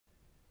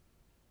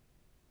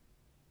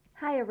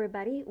Hi,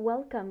 everybody.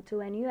 Welcome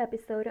to a new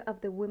episode of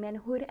the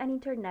Womanhood and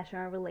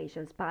International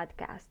Relations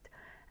podcast.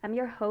 I'm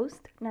your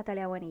host,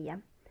 Natalia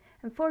Bonilla.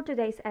 And for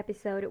today's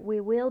episode,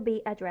 we will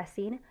be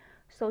addressing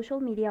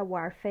social media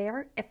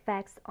warfare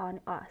effects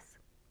on us.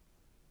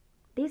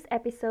 This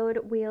episode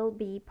will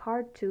be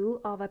part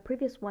 2 of a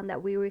previous one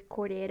that we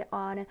recorded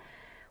on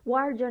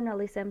war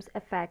journalism's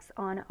effects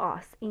on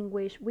us, in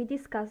which we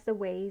discussed the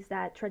ways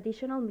that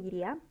traditional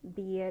media,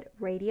 be it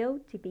radio,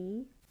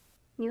 TV,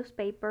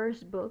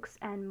 newspapers, books,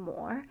 and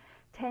more,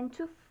 tend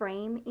to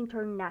frame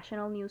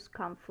international news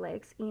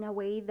conflicts in a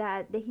way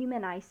that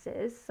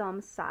dehumanizes some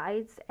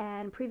sides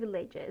and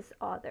privileges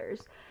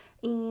others,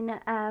 in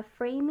a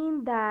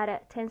framing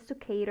that tends to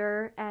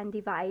cater and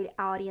divide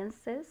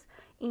audiences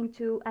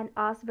into an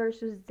us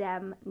versus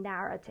them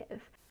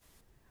narrative.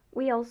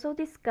 We also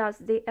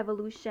discussed the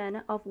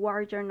evolution of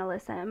war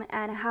journalism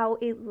and how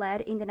it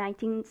led in the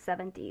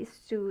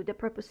 1970s to the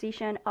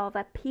proposition of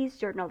a peace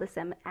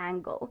journalism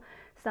angle,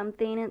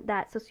 something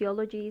that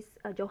sociologist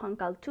Johan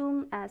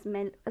Galtung,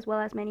 as well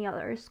as many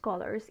other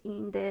scholars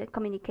in the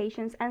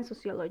communications and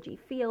sociology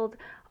field,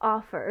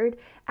 offered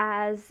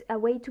as a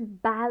way to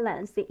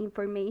balance the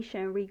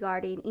information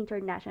regarding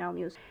international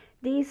news.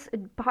 This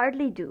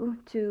partly due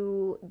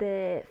to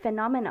the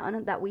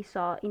phenomenon that we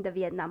saw in the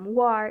Vietnam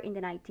War in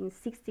the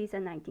 1960s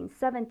and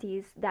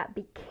 1970s that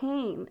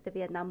became the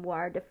Vietnam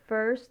War, the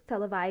first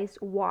televised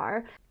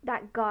war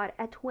that got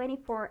a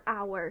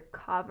 24-hour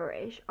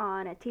coverage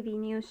on a TV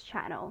news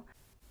channel,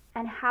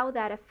 and how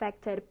that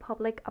affected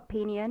public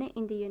opinion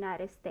in the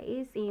United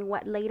States in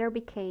what later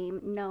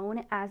became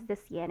known as the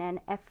CNN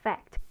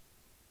effect.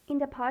 In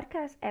the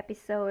podcast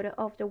episode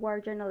of the War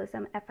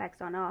Journalism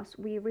Effects on Us,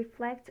 we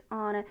reflect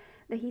on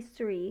the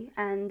history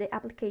and the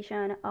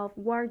application of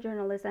war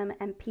journalism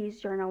and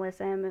peace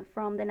journalism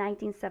from the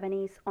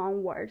 1970s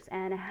onwards,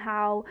 and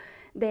how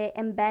the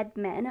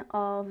embedment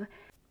of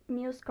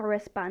news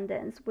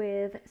correspondence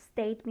with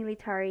state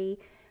military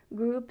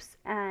groups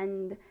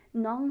and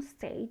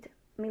non-state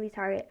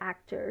military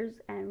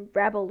actors and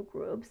rebel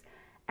groups,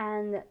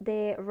 and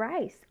the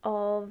rise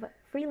of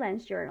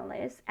freelance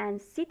journalists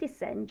and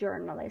citizen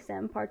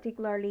journalism,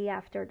 particularly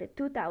after the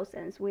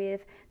 2000s,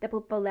 with the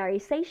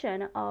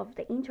popularization of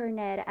the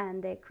internet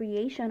and the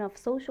creation of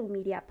social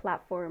media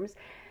platforms,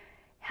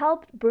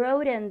 helped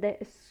broaden the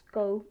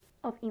scope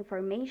of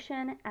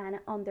information and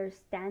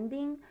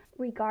understanding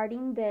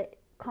regarding the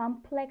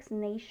complex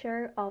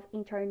nature of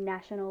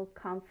international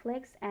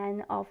conflicts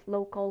and of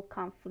local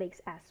conflicts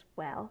as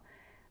well.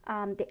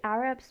 The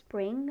Arab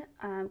Spring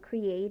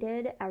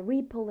created a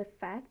ripple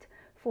effect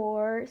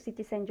for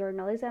citizen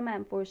journalism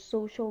and for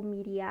social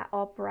media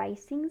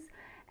uprisings,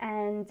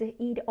 and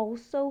it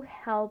also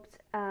helped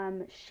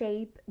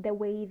shape the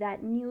way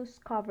that news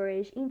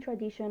coverage in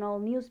traditional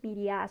news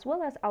media, as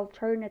well as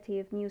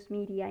alternative news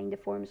media in the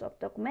forms of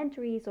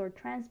documentaries or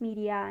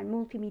transmedia and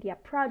multimedia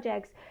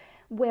projects,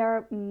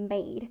 were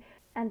made,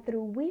 and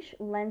through which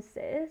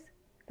lenses,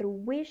 through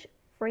which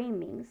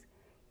framings,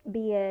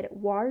 be it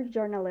war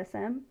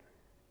journalism,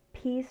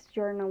 peace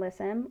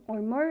journalism,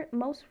 or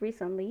most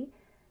recently,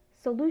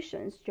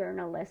 solutions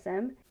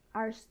journalism,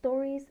 are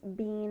stories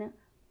being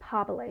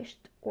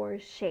published or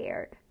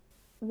shared.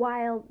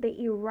 While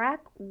the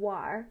Iraq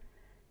War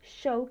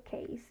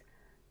showcased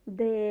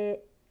the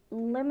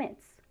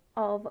limits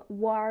of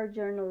war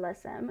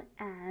journalism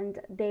and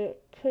the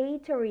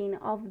catering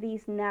of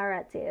this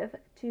narrative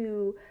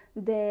to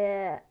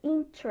the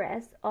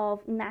interests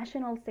of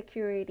national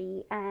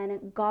security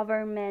and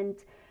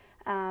government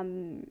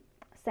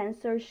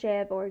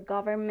censorship or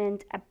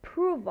government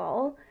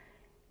approval,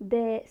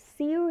 the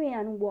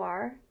Syrian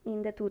war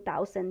in the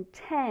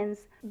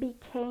 2010s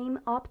became,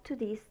 up to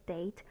this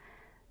date,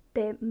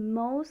 the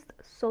most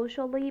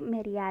socially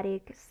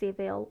mediatic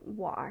civil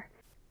war.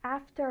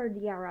 After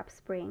the Arab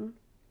Spring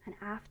and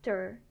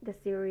after the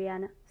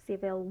Syrian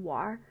civil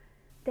war,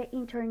 the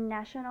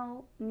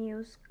international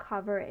news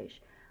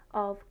coverage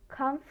of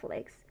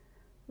conflicts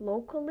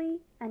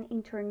locally and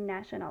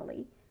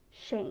internationally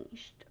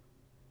changed.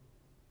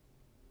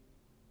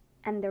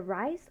 And the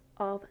rise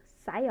of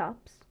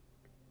PSYOPs,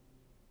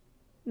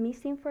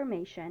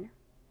 misinformation,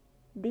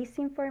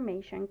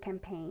 disinformation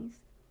campaigns,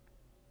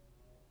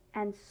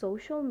 and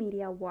social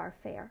media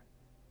warfare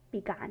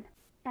began.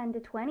 And the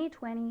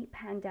 2020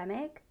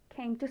 pandemic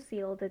came to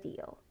seal the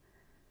deal.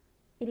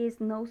 It is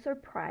no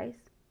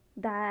surprise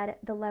that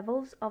the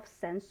levels of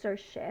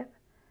censorship,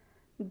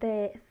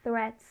 the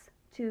threats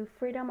to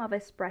freedom of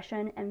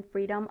expression and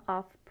freedom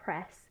of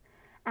press,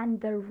 and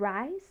the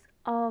rise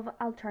of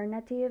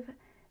alternative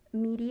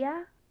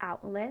media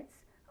outlets,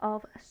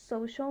 of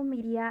social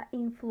media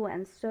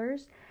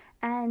influencers,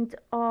 and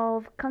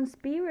of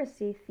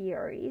conspiracy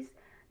theories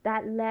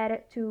that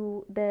led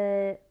to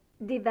the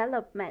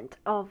development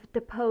of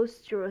the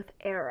post-truth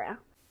era.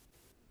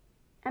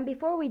 And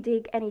before we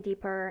dig any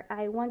deeper,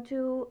 I want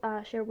to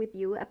share with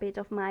you a bit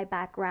of my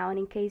background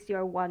in case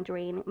you're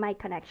wondering my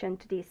connection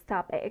to this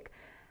topic.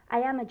 I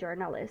am a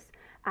journalist.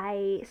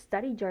 I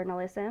studied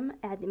journalism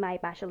at my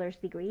bachelor's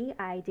degree.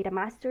 I did a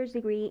master's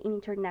degree in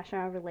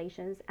international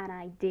relations, and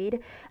I did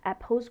a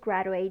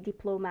postgraduate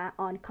diploma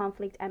on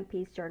conflict and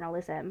peace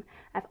journalism.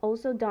 I've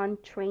also done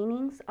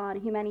trainings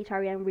on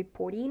humanitarian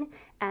reporting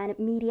and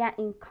media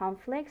in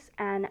conflicts,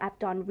 and I've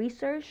done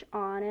research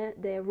on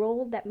the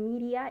role that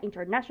media,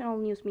 international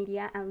news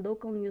media and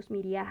local news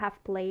media,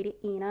 have played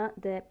in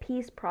the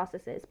peace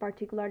processes,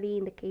 particularly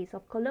in the case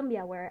of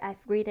Colombia, where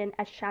I've written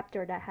a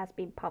chapter that has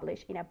been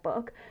published in a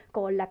book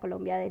called La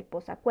Colombia del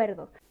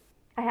Posacuerdo.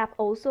 I have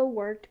also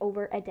worked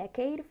over a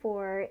decade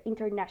for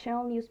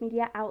international news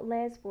media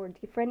outlets, for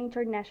different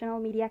international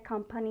media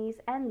companies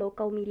and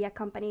local media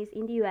companies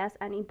in the US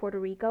and in Puerto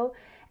Rico.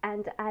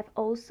 And I've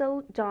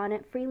also done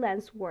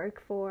freelance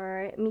work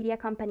for media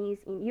companies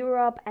in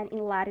Europe and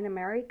in Latin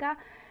America.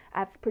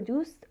 I've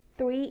produced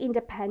 3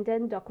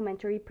 independent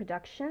documentary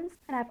productions,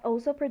 and I've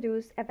also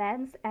produced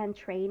events and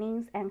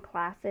trainings and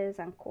classes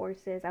and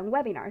courses and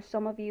webinars.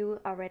 Some of you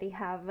already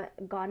have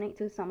gone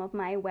into some of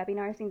my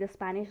webinars in the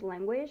Spanish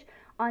language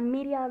on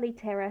media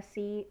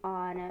literacy,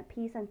 on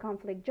peace and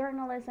conflict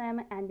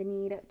journalism, and the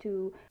need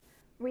to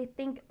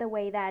rethink the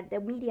way that the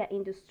media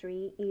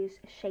industry is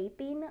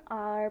shaping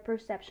our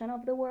perception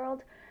of the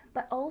world,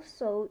 but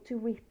also to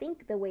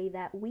rethink the way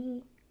that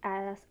we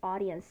as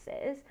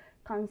audiences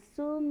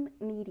consume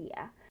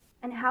media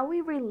and how we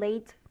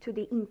relate to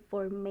the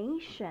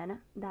information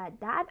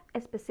that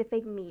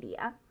specific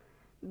media,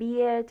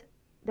 be it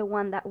the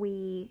one that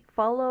we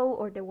follow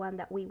or the one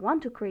that we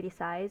want to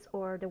criticize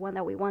or the one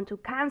that we want to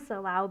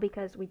cancel out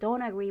because we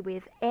don't agree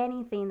with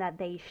anything that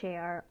they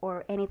share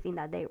or anything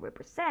that they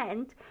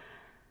represent,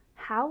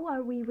 how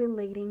are we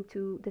relating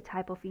to the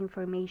type of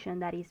information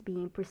that is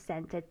being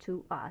presented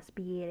to us,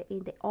 be it in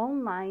the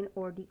online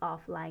or the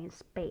offline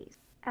space?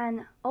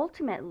 And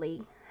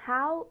ultimately,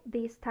 how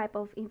this type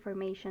of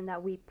information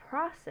that we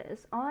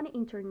process on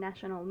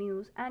international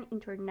news and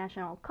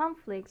international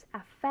conflicts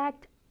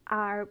affect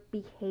our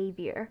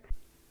behavior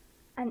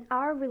and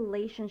our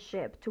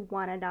relationship to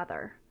one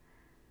another.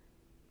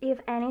 If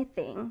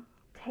anything,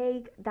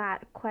 take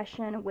that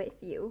question with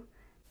you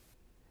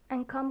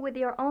and come with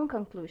your own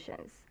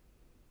conclusions.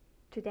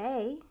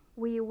 Today,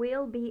 we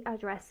will be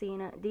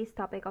addressing this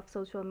topic of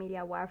social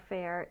media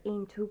warfare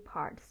in 2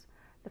 parts.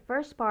 The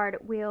first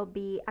part will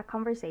be a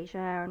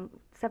conversation,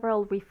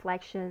 several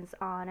reflections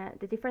on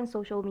the different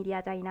social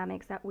media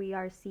dynamics that we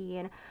are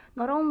seeing,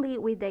 not only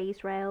with the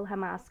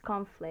Israel-Hamas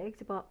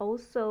conflict, but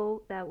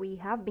also that we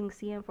have been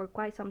seeing for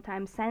quite some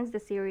time since the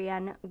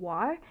Syrian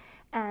war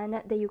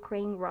and the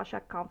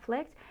Ukraine-Russia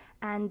conflict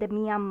and the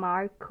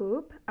Myanmar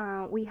coup.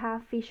 We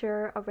have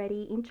featured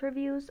already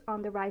interviews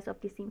on the rise of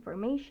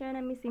disinformation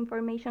and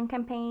misinformation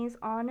campaigns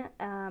on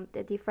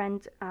the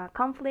different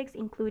conflicts,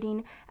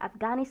 including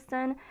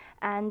Afghanistan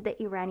and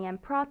the Iranian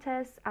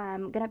protests.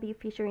 I'm going to be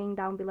featuring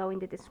down below in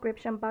the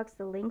description box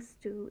the links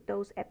to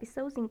those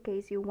episodes in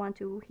case you want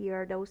to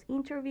hear those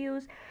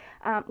interviews.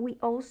 We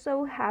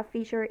also have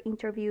featured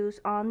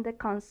interviews on the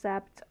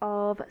concept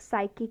of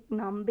psychic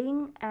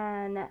numbing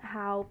and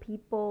how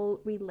people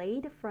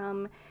relate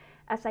from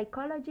a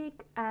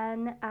psychological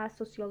and a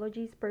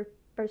sociologist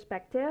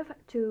perspective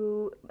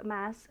to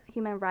mass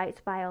human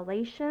rights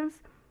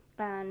violations,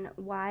 and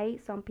why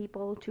some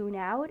people tune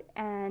out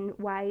and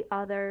why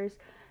others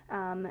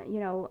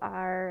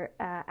are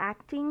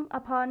acting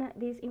upon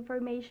this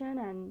information,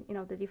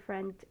 and the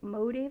different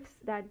motives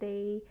that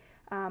they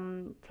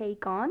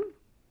take on.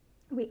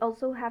 We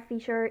also have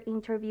featured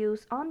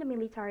interviews on the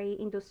military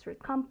industry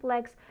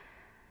complex,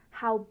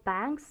 how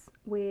banks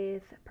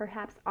with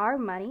perhaps our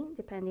money,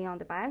 depending on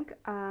the bank,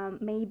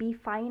 may be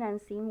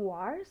financing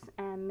wars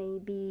and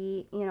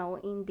maybe,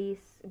 in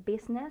this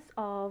business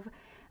of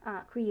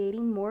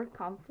creating more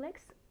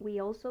conflicts. We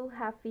also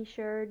have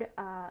featured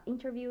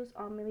interviews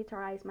on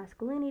militarized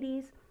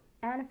masculinities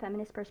and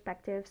feminist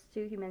perspectives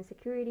to human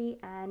security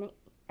and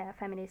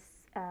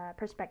feminist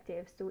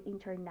perspectives to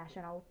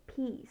international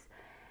peace.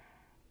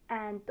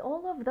 And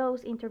all of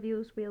those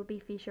interviews will be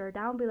featured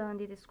down below in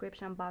the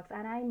description box.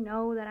 And I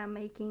know that I'm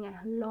making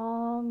a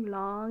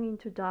long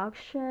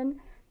introduction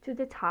to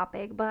the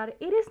topic, but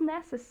it is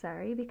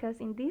necessary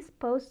because in this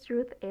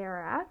post-truth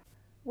era,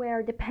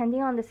 where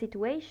depending on the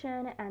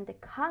situation and the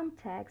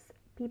context,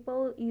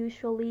 people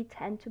usually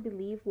tend to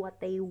believe what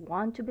they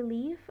want to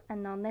believe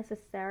and not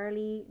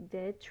necessarily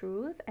the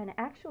truth. And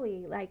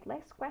actually,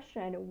 let's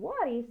question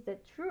what is the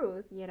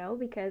truth,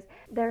 because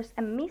there's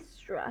a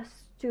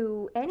mistrust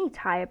to any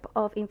type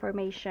of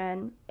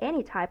information,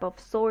 any type of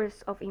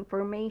source of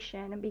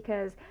information,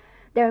 because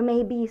there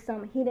may be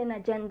some hidden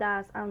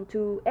agendas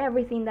onto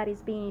everything that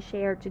is being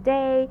shared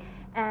today,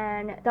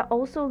 and that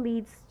also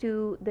leads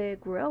to the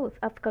growth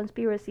of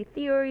conspiracy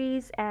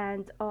theories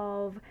and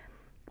of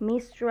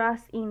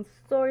mistrust in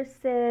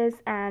sources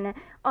and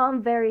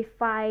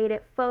unverified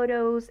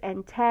photos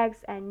and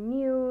texts and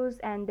news,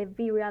 and the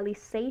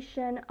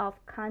viralization of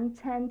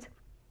content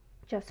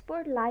just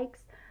for likes,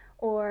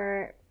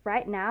 or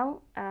right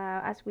now,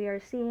 as we are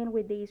seeing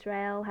with the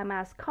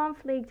Israel-Hamas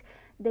conflict,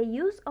 the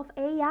use of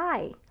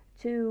AI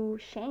to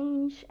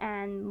change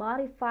and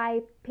modify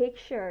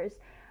pictures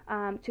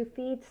to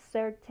fit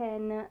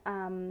certain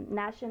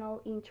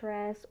national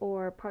interests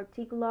or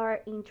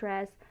particular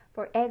interests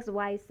for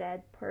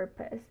XYZ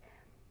purpose.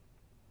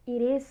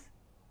 It is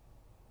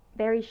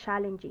very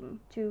challenging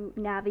to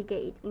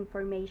navigate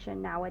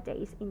information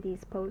nowadays in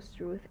this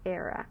post-truth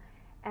era,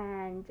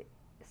 and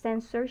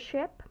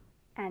censorship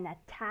and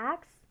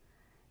attacks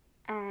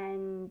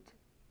and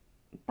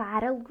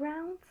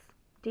battlegrounds,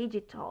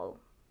 digital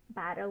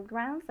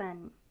battlegrounds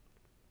and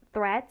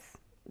threats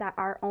that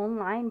are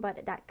online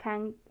but that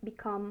can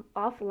become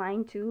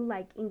offline too,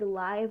 like in the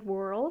live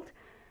world,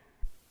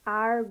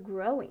 are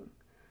growing.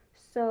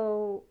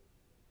 So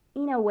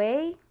in a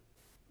way,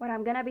 what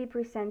I'm gonna be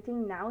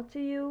presenting now to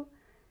you,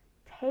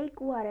 take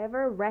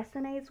whatever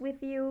resonates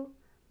with you,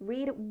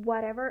 read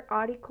whatever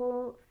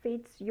article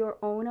fits your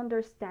own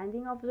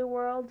understanding of the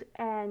world,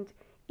 and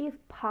if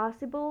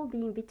possible, the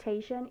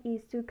invitation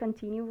is to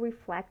continue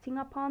reflecting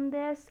upon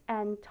this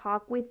and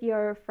talk with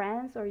your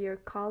friends or your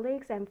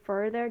colleagues and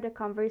further the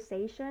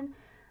conversation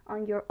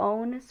on your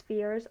own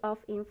spheres of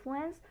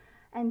influence,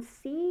 and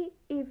see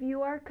if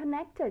you are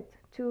connected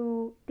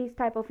to this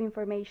type of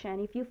information,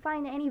 if you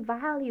find any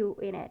value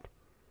in it.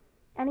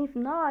 And if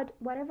not,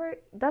 whatever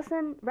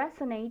doesn't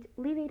resonate,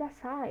 leave it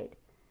aside.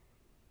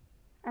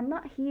 I'm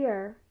not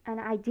here, and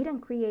I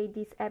didn't create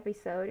this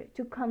episode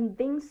to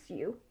convince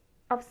you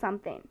of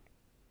something.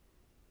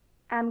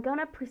 I'm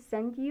gonna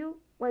present you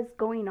what's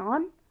going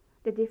on,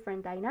 the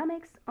different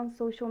dynamics on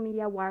social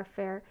media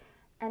warfare,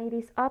 and it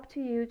is up to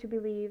you to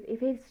believe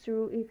if it's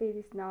true, if it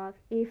is not,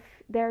 if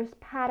there's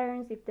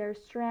patterns, if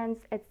there's trends,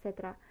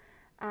 etc.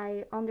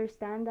 I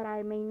understand that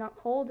I may not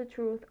hold the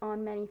truth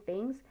on many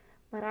things,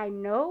 but I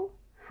know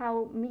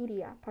how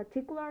media,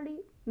 particularly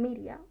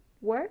media,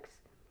 works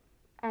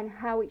and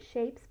how it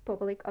shapes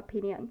public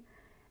opinion.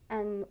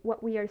 And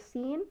what we are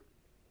seeing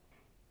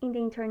in the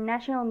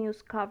international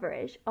news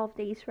coverage of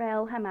the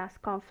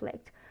Israel-Hamas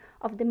conflict,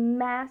 of the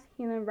mass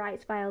human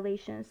rights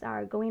violations that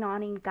are going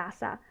on in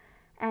Gaza,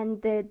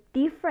 and the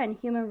different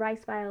human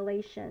rights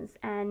violations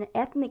and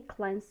ethnic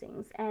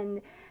cleansings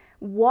and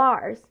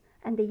wars,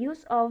 and the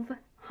use of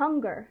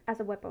hunger as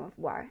a weapon of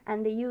war,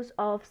 and the use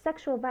of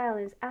sexual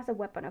violence as a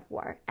weapon of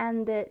war,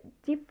 and the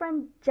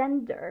different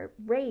gender,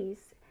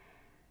 race,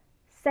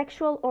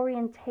 sexual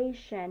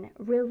orientation,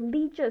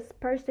 religious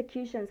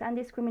persecutions and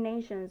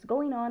discriminations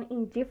going on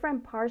in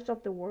different parts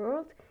of the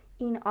world,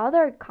 in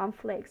other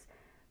conflicts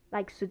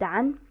like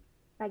Sudan,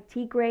 like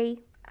Tigray,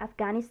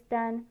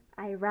 Afghanistan,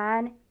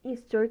 Iran,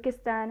 East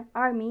Turkestan,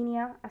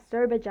 Armenia,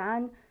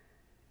 Azerbaijan,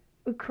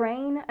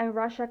 Ukraine and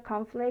Russia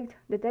conflict,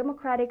 the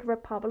Democratic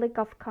Republic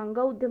of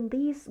Congo. The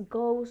list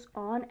goes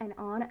on and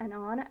on and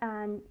on,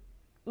 and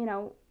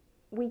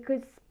we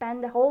could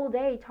spend the whole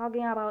day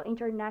talking about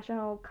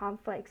international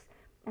conflicts,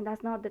 and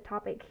that's not the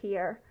topic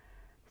here.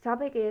 The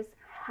topic is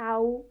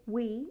how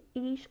we,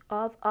 each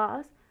of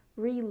us,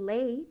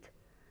 relate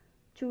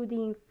to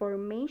the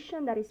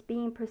information that is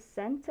being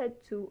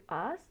presented to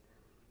us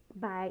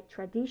by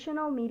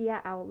traditional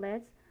media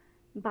outlets,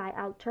 by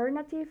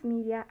alternative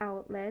media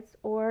outlets,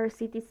 or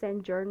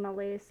citizen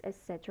journalists,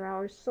 etc.,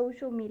 or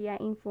social media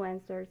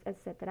influencers,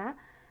 etc.,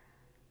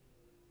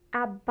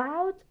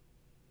 about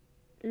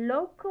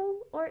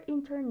local or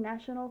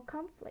international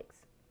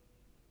conflicts,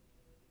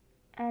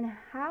 and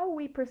how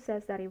we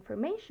process that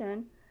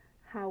information,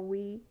 how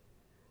we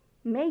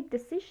make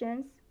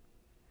decisions,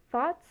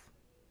 thoughts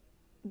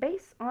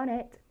based on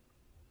it,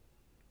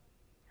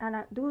 and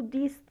do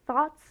these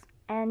thoughts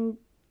and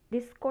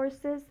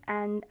discourses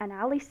and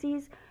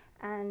analyses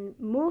and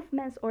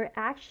movements or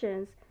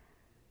actions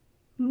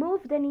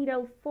move the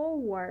needle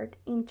forward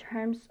in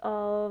terms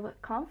of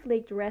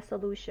conflict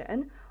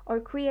resolution,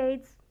 or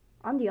creates,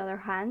 on the other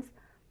hand,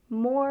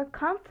 more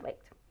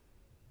conflict,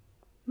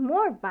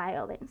 more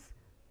violence.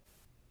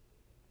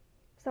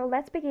 So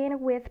let's begin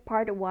with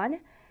part 1.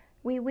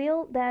 We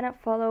will then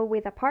follow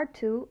with a part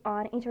 2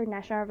 on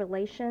international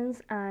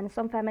relations and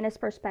some feminist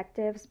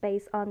perspectives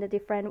based on the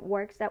different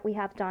works that we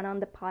have done on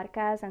the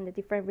podcast and the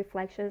different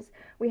reflections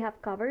we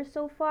have covered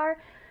so far.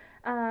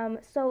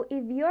 So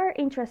if you're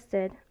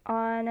interested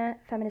on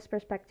feminist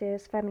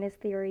perspectives, feminist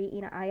theory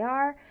in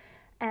IR,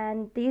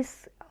 and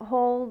these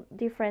whole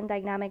different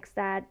dynamics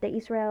that the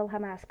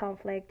Israel-Hamas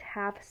conflict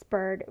have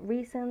spurred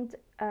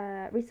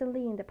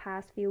recently in the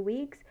past few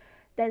weeks,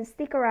 then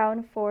stick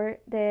around for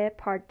the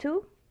part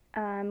 2.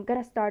 I'm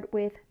gonna start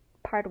with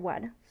part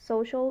 1,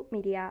 social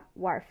media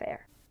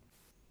warfare.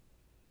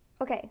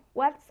 Okay,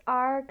 what's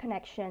our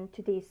connection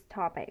to this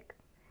topic?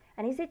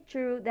 And is it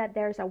true that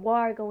there's a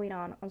war going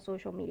on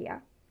social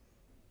media?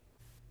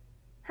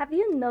 Have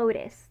you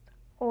noticed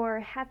or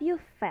have you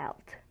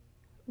felt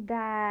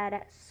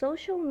that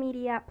social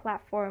media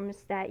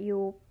platforms that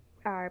you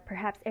are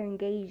perhaps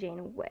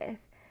engaging with,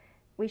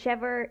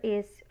 whichever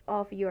is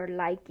of your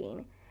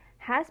liking,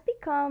 has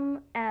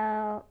become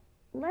a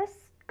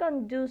less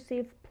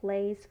conducive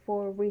place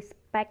for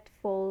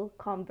respectful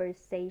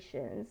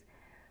conversations,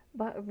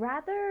 but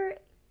rather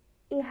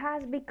it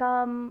has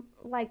become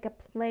like a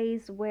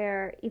place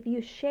where if you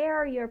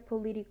share your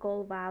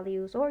political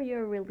values or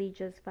your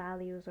religious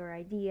values or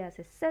ideas,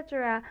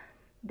 etc.,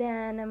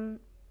 then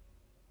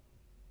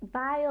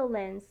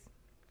violence,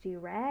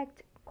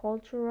 direct,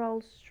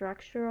 cultural,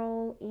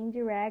 structural,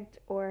 indirect,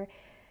 or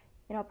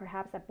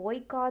perhaps a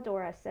boycott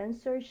or a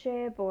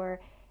censorship or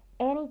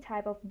any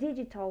type of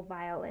digital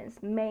violence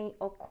may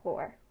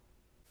occur.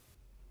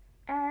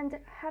 And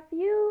have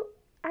you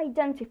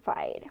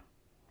identified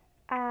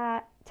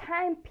a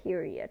time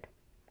period,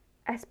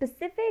 a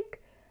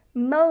specific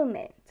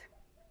moment,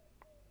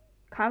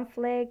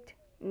 conflict,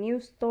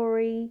 news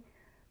story,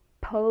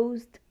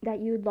 post that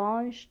you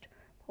launched,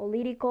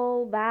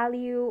 political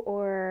value,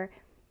 or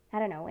I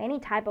don't know, any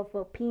type of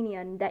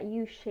opinion that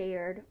you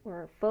shared,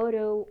 or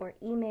photo, or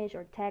image,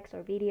 or text,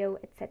 or video,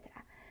 etc.,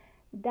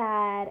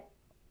 that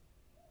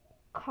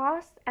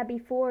caused a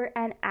before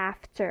and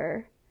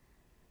after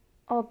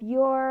of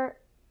your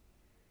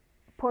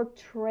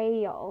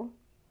portrayal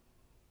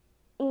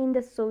in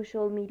the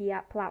social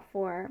media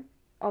platform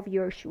of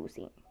your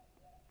choosing?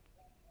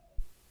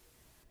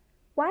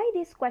 Why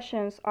these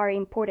questions are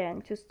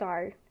important to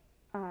start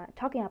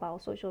talking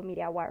about social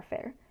media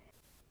warfare?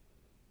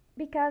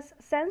 Because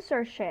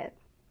censorship,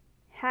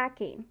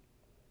 hacking,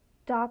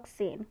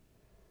 doxing,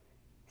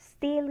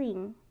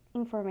 stealing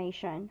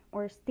information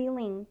or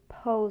stealing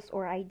posts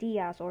or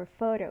ideas or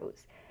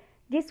photos,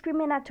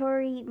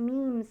 discriminatory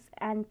memes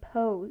and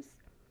posts,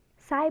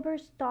 cyber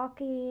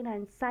stalking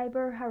and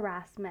cyber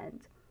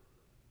harassment,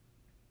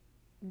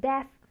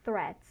 death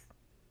threats,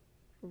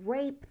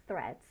 rape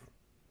threats,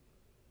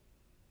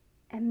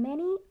 and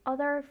many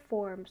other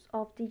forms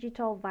of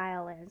digital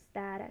violence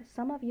that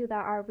some of you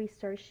that are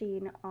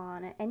researching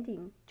on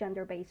ending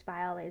gender-based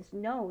violence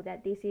know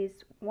that this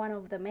is one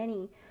of the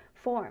many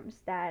forms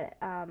that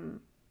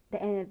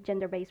the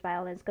gender-based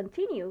violence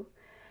continue.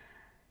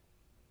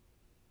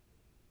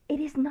 It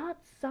is not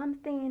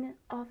something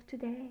of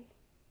today.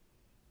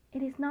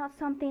 It is not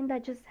something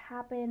that just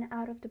happened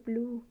out of the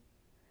blue.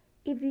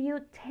 If you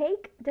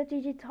take the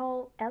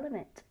digital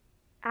element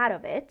out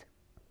of it,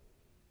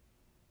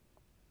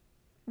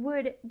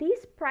 would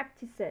these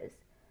practices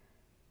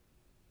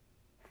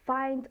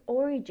find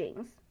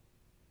origins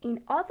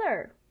in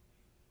other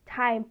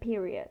time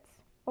periods?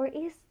 Or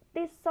is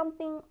this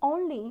something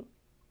only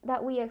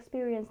that we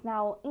experience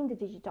now in the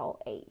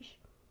digital age?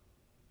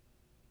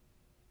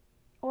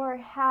 Or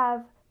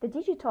have the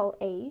digital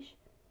age,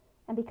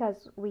 and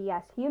because we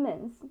as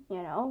humans,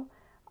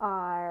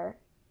 are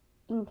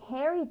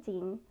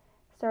inheriting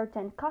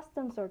certain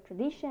customs or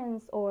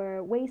traditions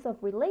or ways of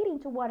relating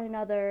to one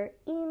another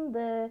in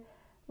the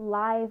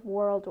live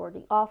world or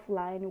the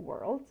offline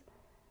world,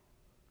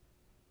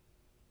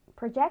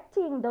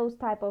 projecting those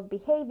type of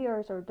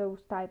behaviors or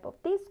those type of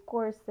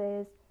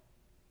discourses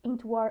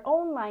into our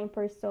online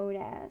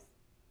personas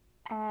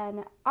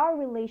and our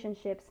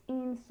relationships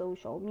in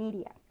social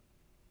media.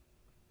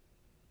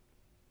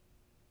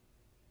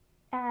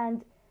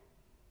 And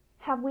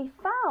have we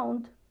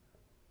found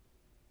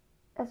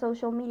that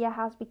social media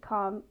has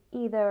become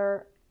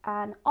either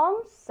an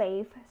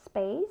unsafe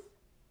space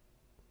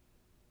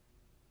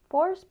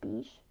for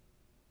speech,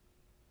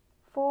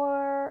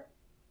 for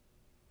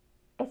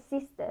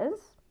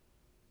existence,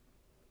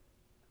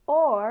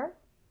 or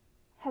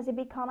has it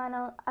become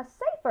a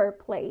safer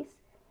place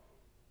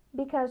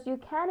because you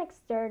can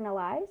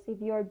externalize,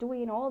 if you're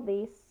doing all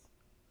these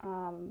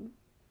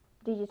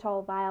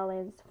digital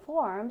violence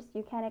forms,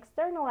 you can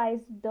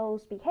externalize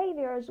those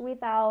behaviors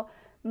without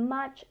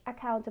much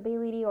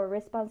accountability or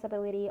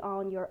responsibility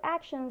on your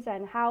actions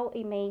and how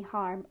it may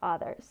harm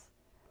others.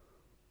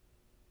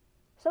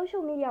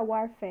 Social media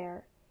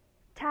warfare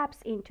taps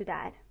into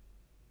that.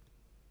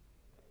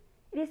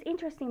 It is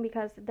interesting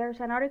because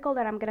there's an article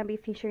that I'm going to be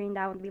featuring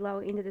down below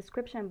in the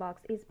description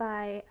box. It's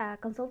by a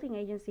consulting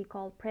agency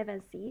called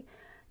Prevency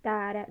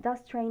that does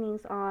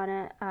trainings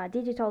on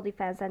digital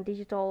defense and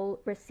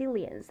digital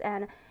resilience.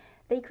 And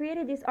they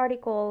created this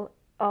article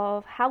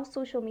of how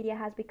social media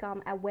has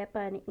become a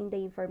weapon in the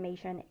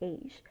information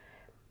age.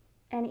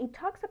 And it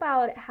talks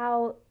about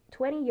how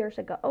 20 years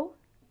ago,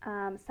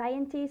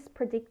 scientists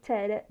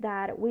predicted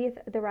that with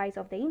the rise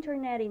of the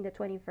internet in the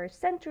 21st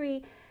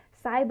century,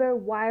 cyber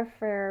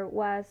warfare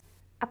was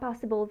a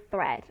possible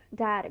threat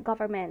that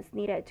governments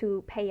needed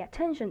to pay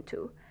attention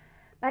to.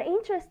 But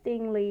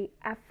interestingly,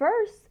 at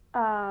first,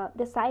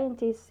 the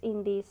scientists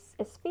in this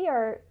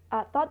sphere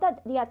thought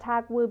that the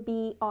attack would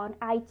be on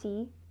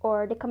IT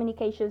or the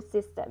communication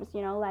systems,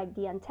 like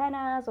the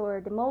antennas or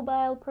the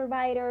mobile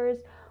providers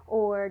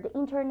or the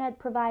internet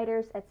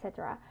providers,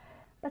 etc.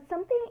 But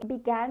something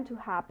began to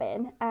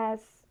happen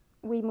as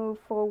we move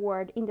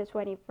forward in the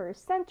 21st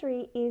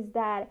century is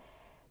that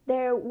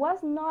there was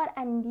not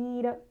a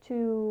need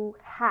to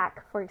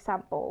hack, for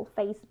example,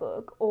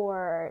 Facebook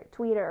or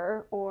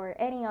Twitter or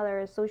any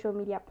other social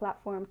media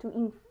platform to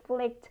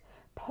inflict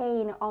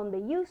pain on the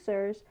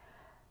users.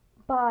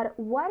 But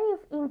what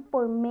if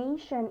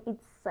information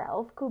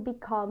itself could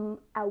become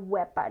a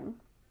weapon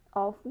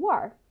of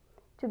war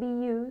to be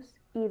used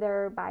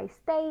either by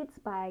states,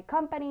 by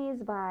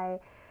companies, by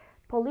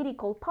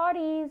political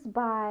parties,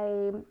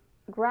 by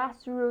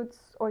grassroots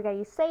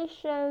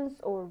organizations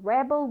or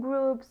rebel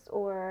groups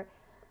or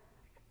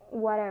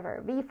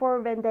whatever, V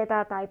for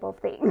Vendetta type of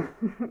thing.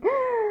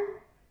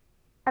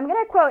 I'm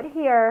gonna quote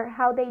here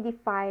how they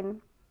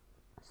define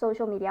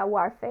social media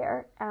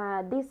warfare.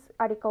 This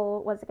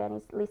article, once again,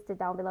 is listed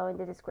down below in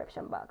the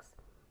description box.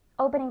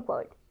 Opening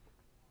quote.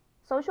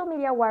 Social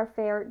media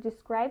warfare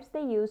describes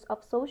the use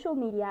of social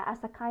media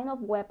as a kind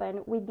of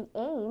weapon with the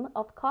aim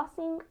of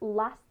causing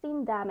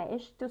lasting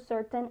damage to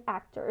certain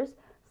actors,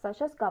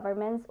 such as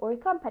governments or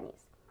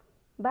companies.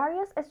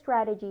 Various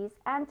strategies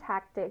and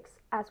tactics,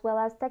 as well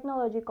as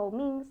technological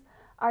means,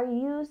 are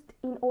used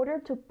in order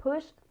to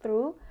push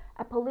through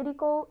a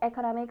political,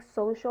 economic,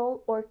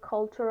 social, or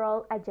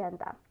cultural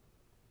agenda.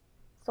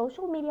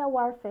 Social media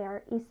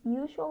warfare is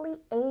usually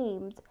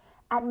aimed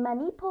at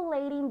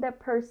manipulating the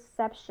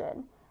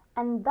perception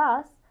and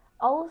thus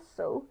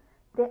also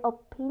the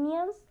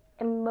opinions,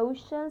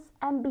 emotions,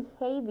 and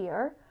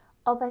behavior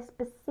of a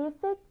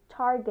specific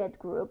target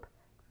group,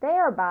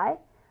 thereby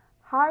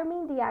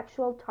harming the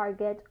actual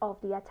target of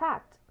the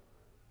attack.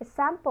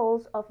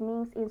 Examples of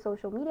means in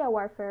social media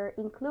warfare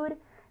include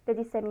the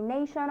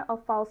dissemination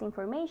of false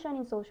information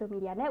in social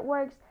media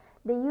networks,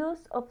 the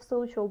use of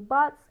social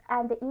bots,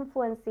 and the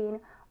influencing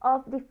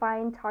of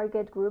defined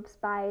target groups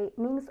by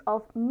means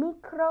of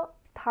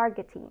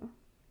micro-targeting.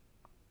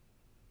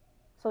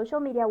 Social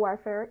media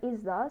warfare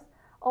is thus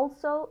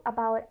also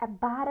about a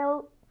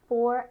battle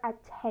for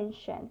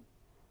attention,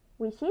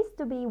 which is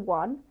to be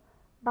won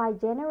by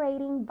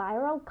generating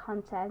viral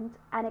content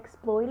and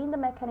exploiting the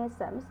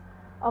mechanisms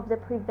of the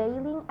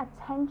prevailing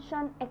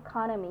attention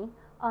economy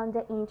on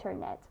the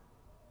internet.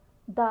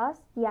 Thus,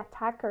 the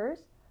attackers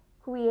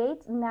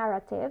create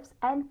narratives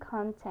and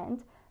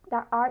content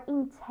that are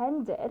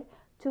intended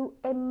to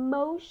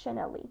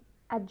emotionally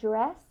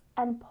address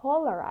and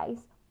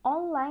polarize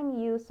online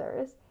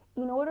users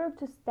in order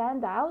to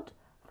stand out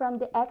from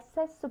the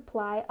excess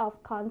supply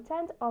of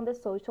content on the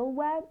social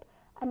web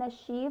and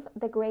achieve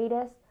the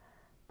greatest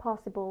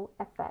possible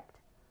effect.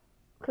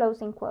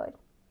 Closing quote.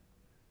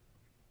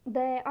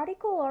 The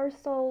article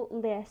also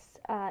lists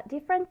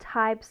different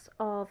types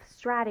of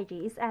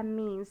strategies and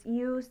means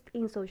used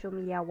in social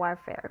media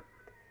warfare.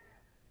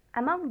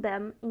 Among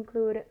them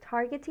include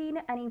targeting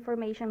and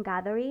information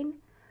gathering,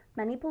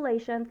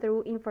 manipulation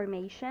through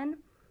information,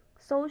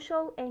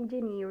 social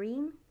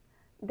engineering,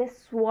 the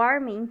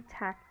swarming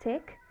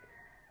tactic,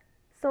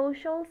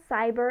 social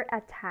cyber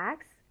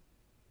attacks,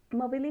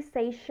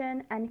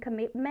 mobilization and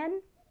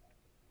commitment,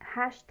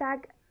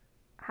 hashtag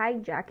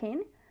hijacking,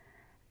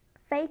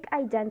 fake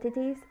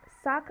identities,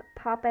 sock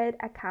puppet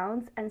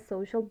accounts, and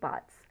social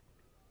bots.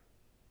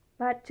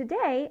 But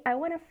today, I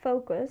want to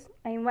focus,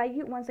 I invite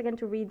you once again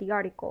to read the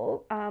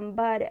article,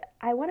 but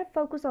I want to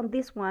focus on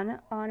this one,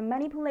 on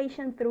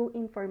manipulation through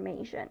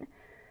information,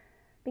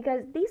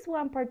 because this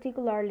one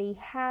particularly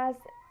has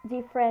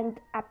different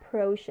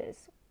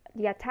approaches.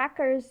 The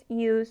attackers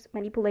use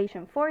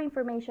manipulation for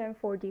information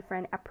for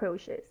different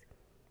approaches.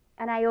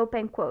 And I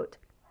open quote,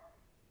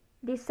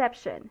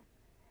 deception.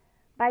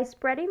 By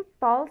spreading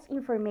false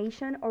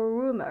information or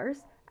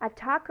rumors,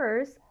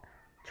 attackers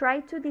try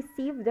to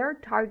deceive their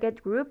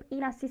target group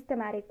in a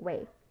systematic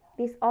way.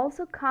 It is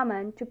also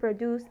common to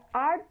produce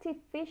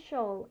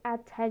artificial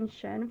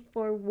attention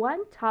for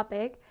one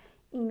topic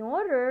in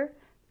order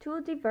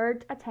to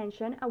divert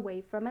attention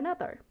away from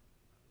another.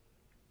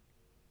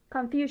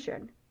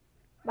 Confusion.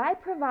 By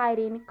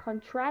providing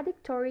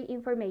contradictory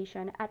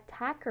information,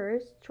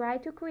 attackers try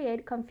to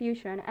create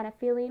confusion and a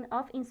feeling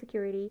of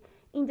insecurity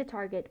in the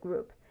target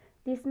group.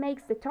 This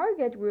makes the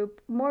target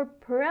group more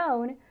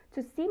prone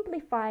to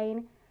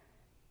simplifying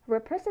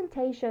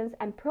representations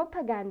and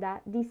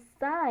propaganda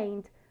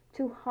designed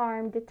to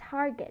harm the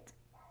target.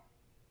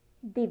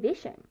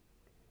 Division.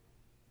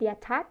 The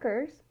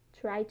attackers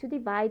try to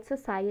divide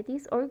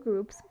societies or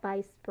groups by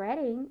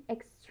spreading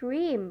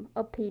extreme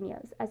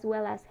opinions as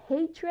well as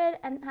hatred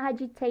and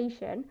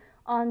agitation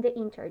on the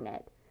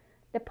internet.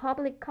 The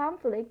public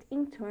conflict,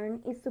 in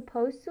turn, is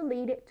supposed to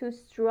lead to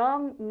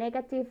strong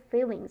negative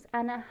feelings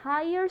and a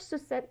higher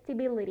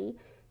susceptibility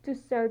to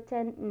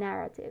certain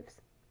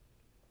narratives.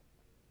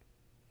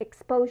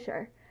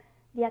 Exposure.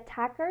 The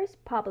attackers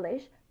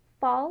publish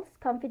false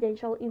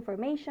confidential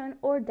information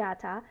or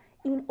data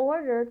in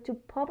order to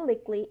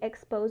publicly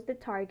expose the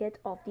target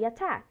of the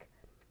attack.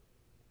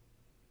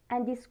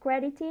 And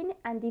discrediting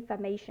and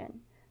defamation.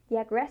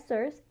 The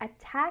aggressors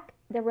attack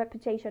the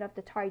reputation of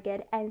the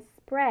target and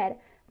spread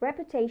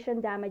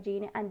reputation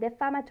damaging and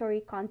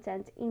defamatory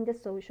content in the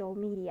social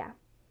media.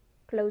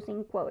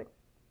 Closing quote.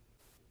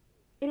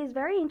 It is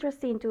very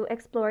interesting to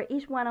explore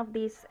each one of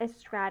these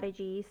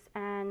strategies,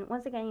 and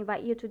once again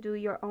invite you to do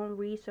your own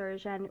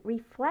research and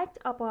reflect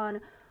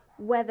upon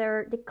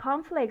whether the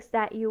conflicts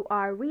that you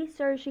are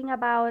researching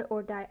about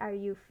or that are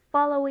you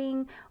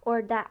following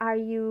or that are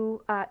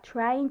you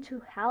trying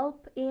to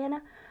help in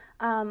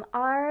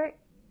are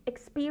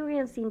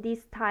experiencing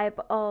these type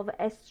of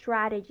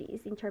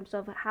strategies in terms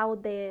of how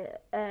the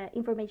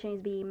information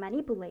is being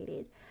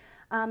manipulated.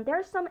 There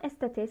are some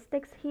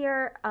statistics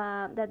here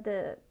that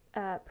the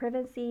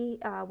Prevency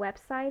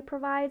website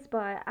provides,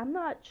 but I'm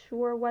not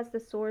sure what's the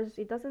source.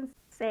 It doesn't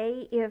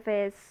say if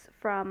it's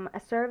from a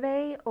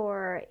survey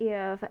or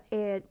if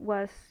it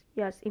was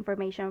just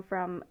information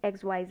from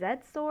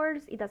XYZ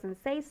source. It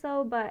doesn't say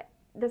so, but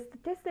the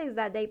statistics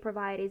that they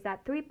provide is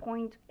that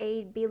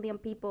 3.8 billion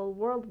people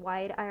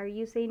worldwide are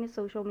using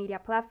social media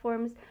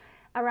platforms.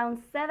 Around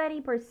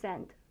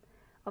 70%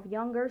 of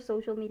younger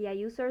social media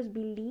users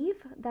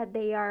believe that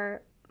they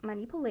are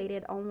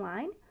manipulated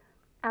online.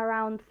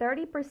 Around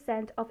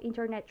 30% of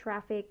internet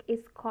traffic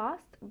is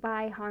caused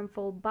by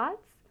harmful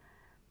bots.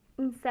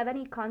 In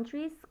 70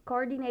 countries,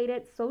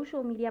 coordinated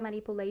social media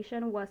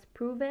manipulation was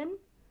proven.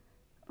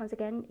 Once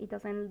again, it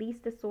doesn't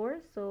list the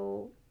source,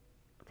 so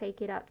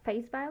take it at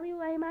face value,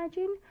 I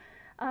imagine.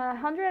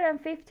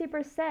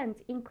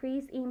 150%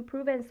 increase in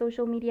proven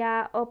social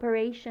media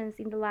operations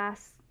in the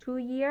last 2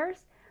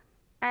 years.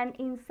 And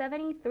in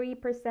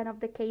 73% of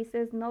the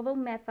cases, novel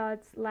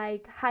methods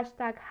like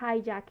hashtag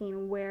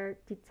hijacking were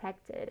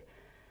detected.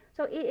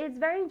 So it's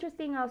very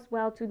interesting as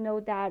well to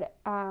note that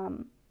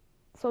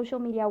social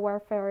media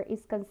warfare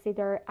is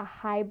considered a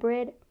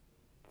hybrid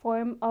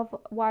form of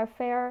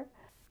warfare.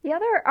 The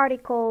other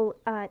article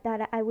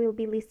that I will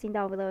be listing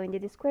down below in the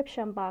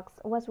description box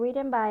was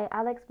written by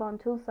Alex von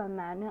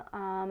Tulsenman,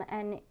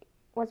 and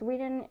was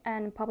written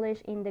and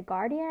published in The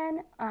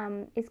Guardian.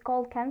 It's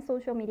called Can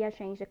Social Media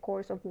Change the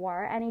Course of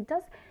War? And it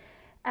does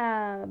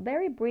a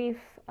very brief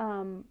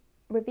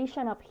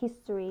revision of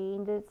history,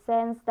 in the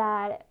sense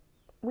that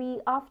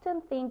we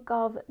often think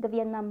of the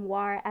Vietnam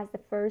War as the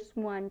first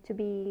one to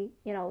be,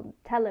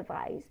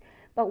 televised.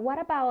 But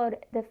what about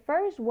the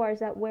first wars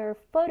that were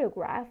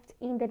photographed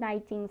in the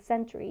 19th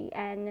century?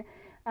 And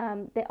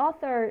the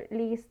author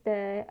lists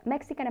the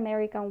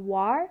Mexican-American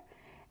War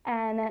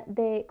and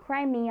the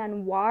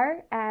Crimean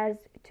War as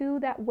two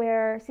that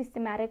were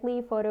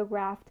systematically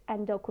photographed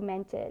and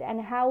documented,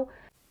 and how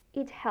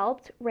it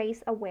helped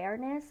raise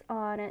awareness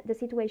on the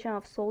situation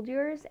of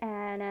soldiers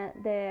and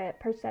the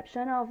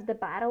perception of the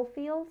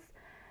battlefields.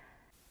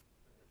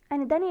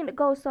 And then it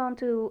goes on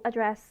to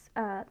address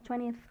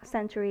 20th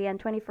century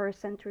and 21st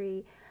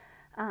century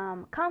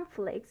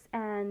conflicts,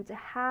 and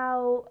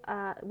how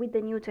with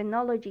the new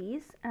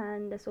technologies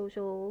and the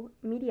social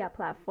media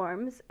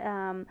platforms,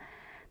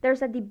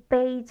 there's a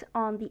debate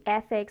on the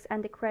ethics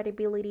and the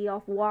credibility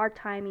of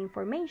wartime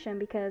information,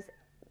 because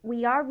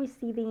we are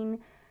receiving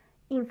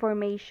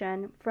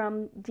information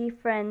from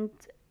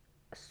different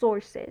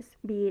sources,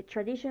 be it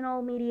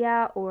traditional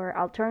media or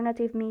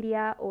alternative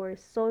media or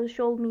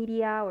social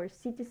media or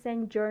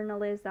citizen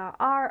journalists that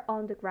are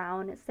on the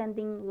ground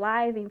sending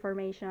live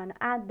information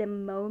at the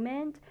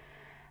moment,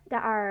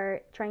 that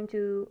are trying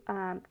to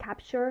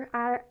capture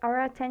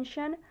our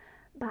attention.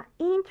 But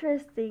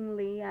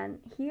interestingly, and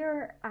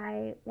here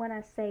I want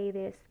to say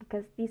this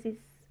because this is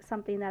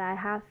something that I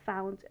have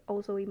found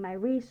also in my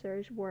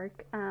research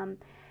work,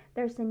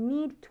 there's a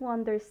need to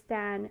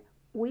understand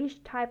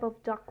which type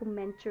of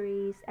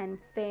documentaries and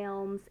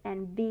films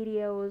and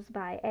videos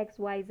by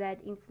XYZ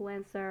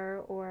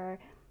influencer or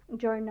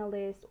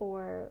journalist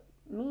or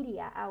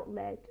media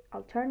outlet,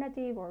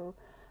 alternative or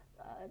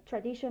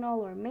traditional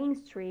or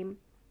mainstream,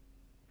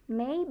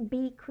 may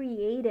be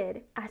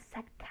created as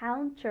a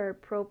counter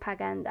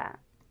propaganda.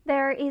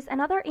 There is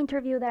another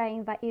interview that I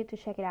invite you to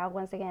check it out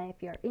once again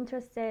if you're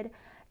interested.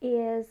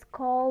 Is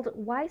called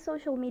Why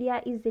Social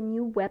Media is the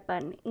New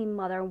Weapon in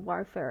Modern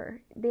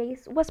Warfare.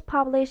 This was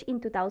published in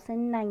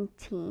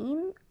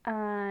 2019.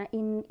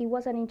 It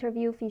was an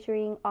interview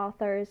featuring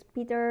authors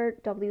Peter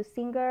W.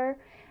 Singer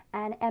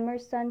and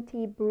Emerson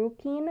T.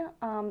 Brooking.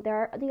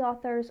 They're the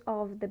authors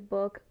of the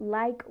book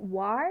Like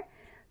War,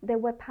 The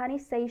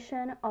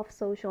Weaponization of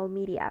Social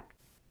Media.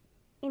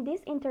 In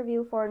this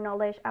interview for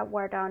Knowledge at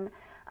Wharton,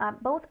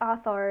 both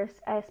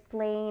authors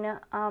explain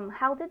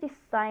how the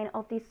design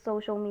of these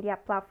social media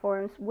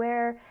platforms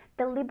were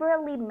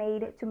deliberately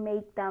made to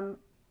make them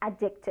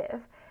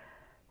addictive.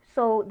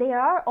 So they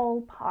are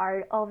all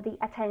part of the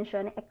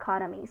attention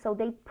economy. So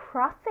they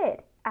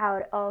profit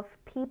out of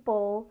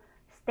people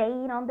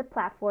staying on the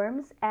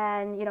platforms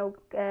and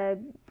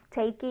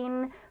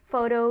taking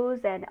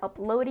photos and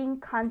uploading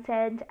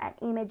content and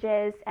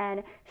images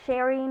and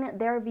sharing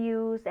their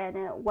views and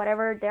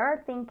whatever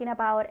they're thinking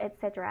about,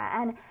 etc.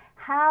 And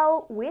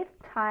how with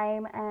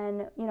time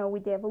and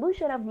with the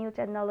evolution of new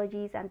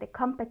technologies and the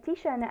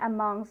competition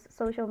amongst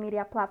social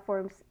media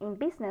platforms in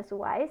business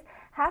wise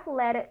have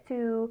led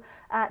to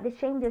the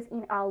changes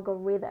in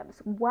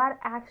algorithms, what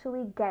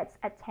actually gets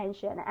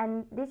attention.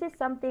 And this is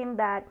something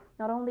that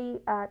not only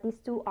these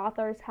two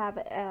authors have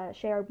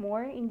shared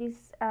more in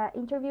this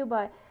interview,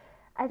 but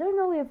I don't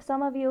know if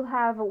some of you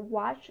have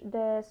watched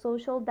the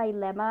Social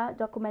Dilemma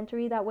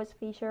documentary that was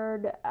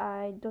featured,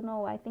 I don't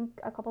know, I think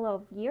a couple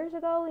of years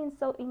ago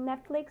in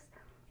Netflix,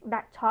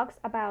 that talks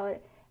about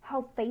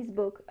how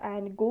Facebook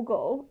and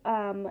Google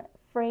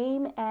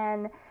frame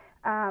and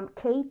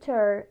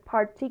cater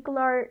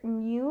particular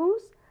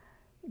news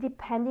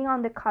depending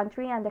on the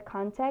country and the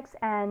context,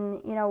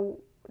 and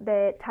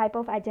the type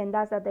of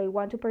agendas that they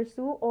want to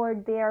pursue, or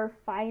their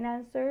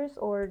financiers,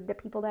 or the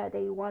people that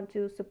they want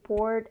to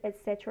support,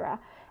 etc.,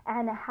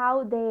 and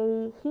how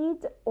they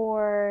hid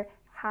or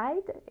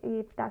hide,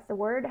 if that's the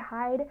word,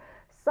 hide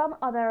some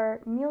other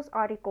news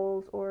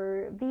articles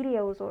or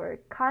videos or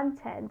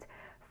content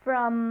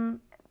from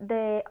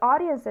the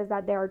audiences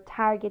that they're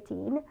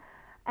targeting.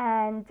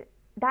 And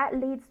that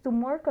leads to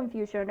more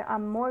confusion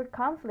and more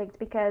conflict,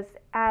 because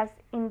as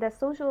in the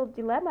Social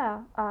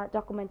Dilemma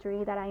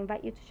documentary that I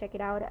invite you to check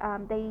it out,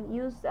 they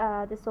use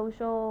the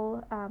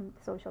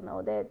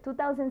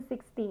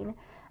 2016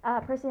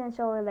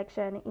 presidential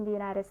election in the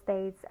United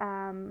States,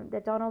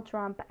 the Donald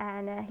Trump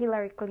and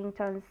Hillary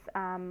Clinton's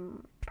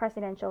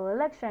presidential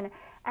election,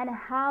 and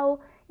how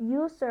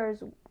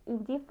users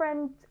in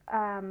different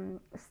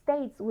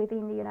states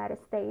within the United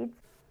States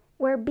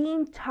were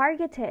being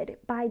targeted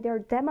by their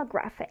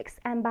demographics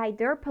and by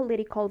their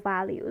political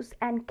values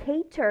and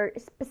cater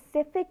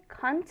specific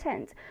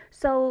content.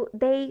 So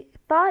they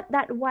thought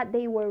that what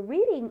they were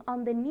reading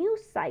on the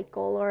news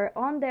cycle or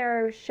on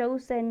their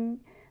chosen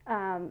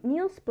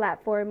news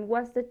platform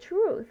was the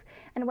truth.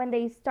 And when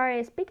they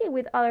started speaking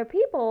with other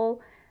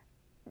people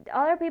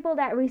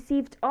that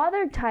received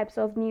other types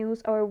of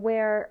news or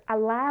were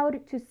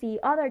allowed to see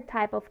other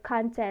type of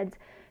content,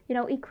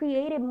 it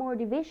created more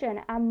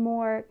division and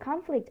more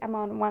conflict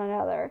among one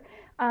another.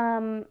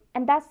 And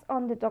that's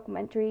on the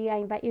documentary. I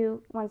invite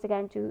you once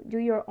again to do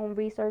your own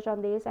research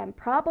on this, and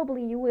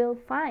probably you will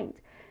find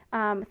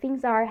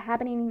things are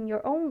happening in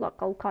your own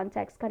local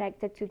context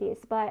connected to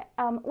this. But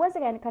once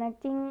again,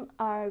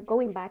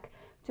 going back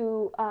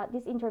to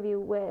this interview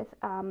with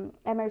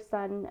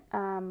Emerson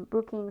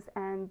Brookings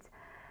and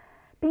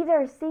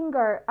Peter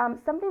Singer,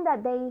 something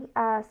that they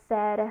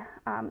said,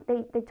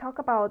 they talk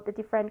about the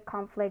different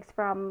conflicts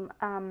from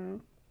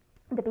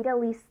the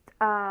Middle East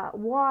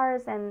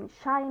wars and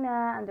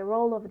China and the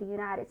role of the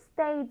United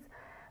States.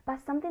 But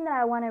something that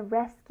I want to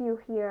rescue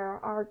here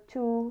are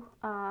two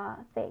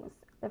things.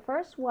 The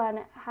first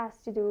one has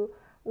to do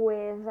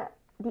with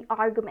the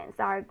arguments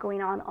that are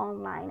going on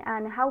online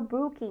and how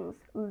Brookings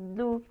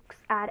looks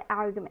at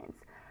arguments.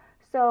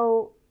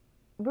 So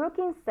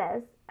Brookings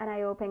says, and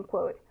I open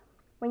quote,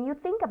 "When you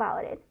think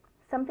about it,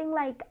 something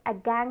like a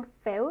gang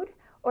feud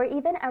or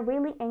even a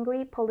really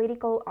angry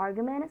political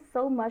argument,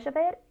 so much of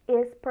it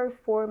is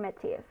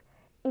performative.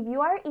 If you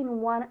are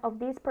in one of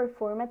these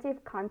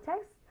performative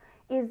contexts,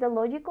 it's the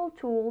logical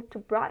tool to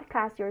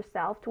broadcast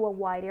yourself to a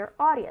wider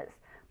audience.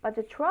 But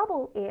the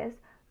trouble is,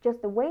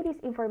 just the way this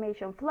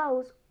information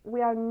flows,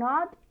 we are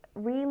not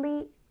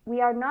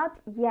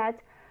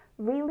yet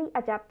really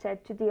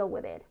adapted to deal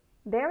with it.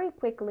 Very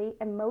quickly,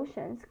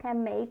 emotions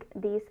can make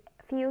these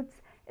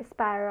feuds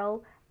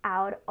spiral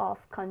out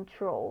of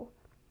control."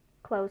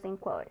 Closing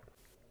quote.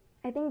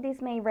 I think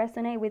this may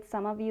resonate with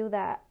some of you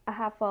that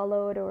have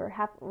followed or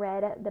have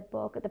read the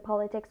book The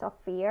Politics of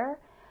Fear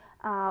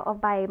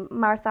by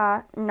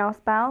Martha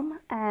Nussbaum,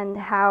 and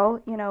how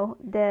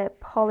the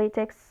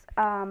politics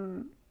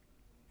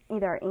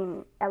either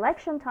in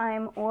election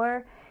time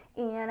or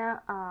in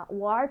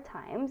war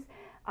times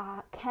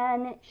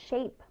can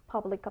shape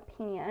public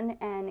opinion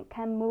and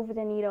can move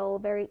the needle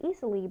very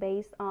easily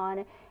based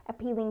on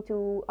appealing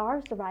to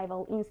our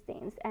survival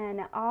instincts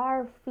and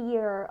our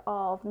fear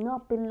of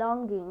not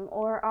belonging,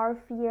 or our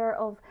fear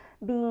of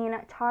being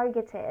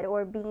targeted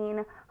or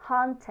being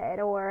haunted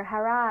or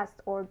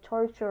harassed or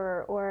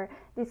tortured or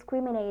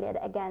discriminated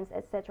against,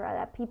 etc.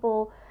 That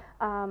people,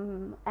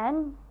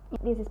 and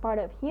this is part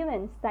of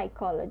human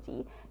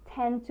psychology,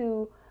 tend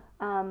to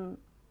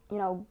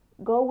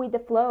go with the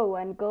flow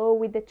and go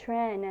with the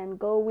trend and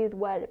go with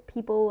what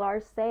people are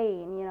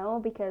saying,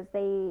 because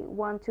they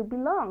want to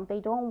belong. They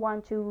don't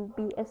want to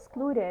be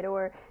excluded,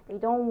 or they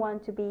don't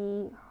want to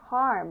be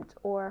harmed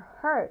or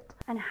hurt.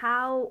 And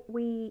how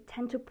we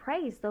tend to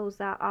praise those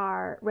that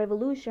are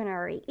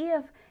revolutionary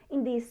if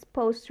in this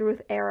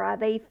post-truth era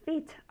they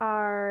fit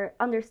our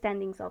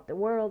understandings of the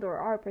world or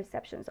our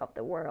perceptions of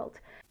the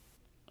world.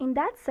 In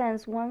that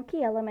sense, one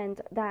key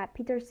element that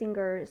Peter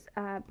Singer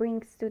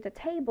brings to the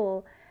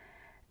table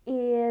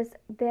is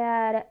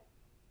that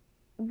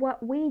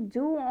what we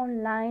do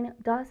online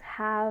does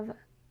have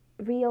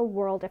real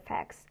world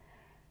effects.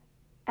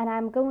 And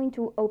I'm going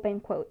to open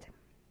quote.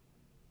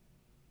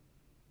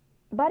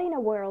 "But in a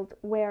world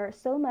where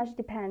so much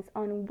depends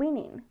on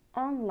winning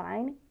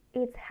online,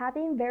 it's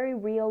having very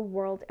real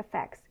world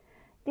effects.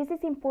 This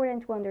is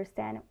important to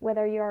understand,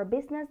 whether you're a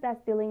business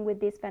that's dealing with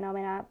this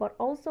phenomena, but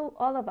also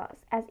all of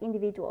us as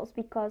individuals,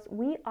 because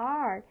we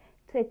are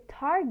the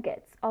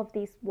targets of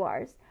these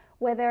wars.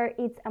 Whether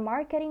it's a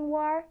marketing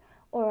war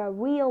or a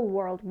real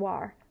world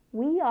war,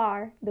 we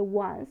are the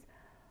ones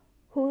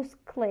whose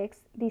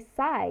clicks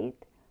decide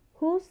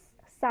whose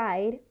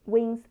side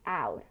wins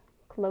out."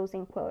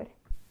 Closing quote.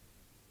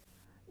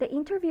 The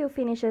interview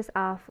finishes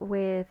off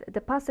with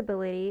the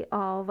possibility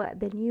of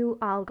the new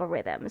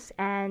algorithms,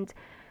 and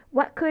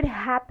what could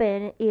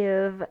happen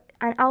if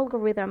an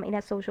algorithm in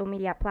a social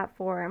media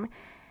platform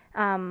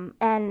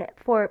and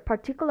for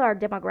particular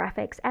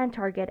demographics and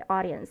target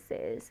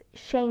audiences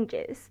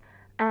changes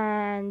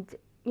and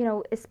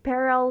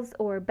spirals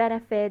or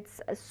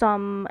benefits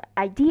some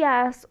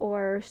ideas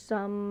or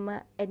some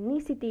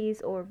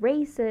ethnicities or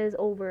races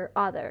over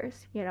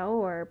others,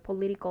 or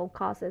political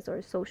causes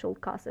or social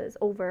causes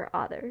over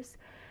others.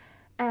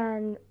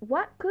 And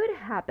what could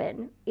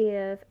happen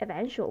if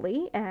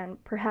eventually,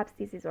 and perhaps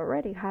this is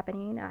already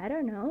happening, I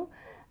don't know,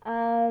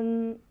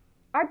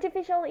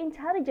 artificial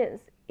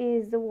intelligence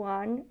is the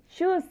one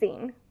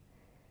choosing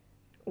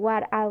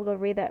what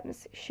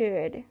algorithms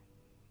should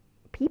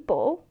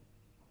people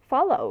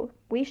follow,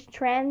 which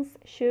trends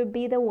should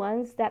be the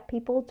ones that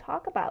people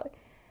talk about.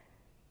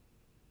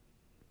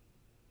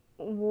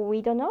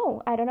 We don't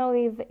know. I don't know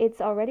if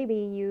it's already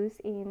being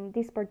used in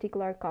this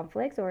particular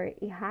conflicts or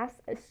it has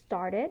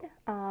started,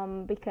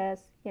 because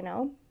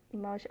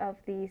most of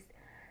these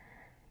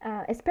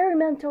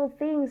experimental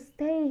things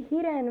stay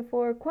hidden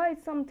for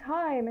quite some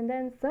time, and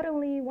then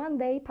suddenly one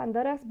day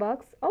Pandora's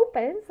box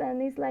opens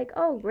and it's like,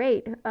 oh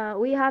great,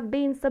 we have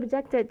been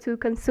subjected to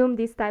consume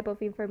this type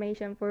of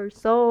information for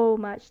so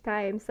much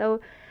time. So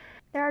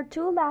there are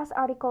two last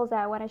articles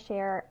that I want to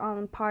share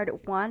on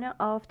part one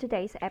of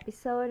today's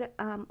episode.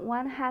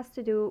 One has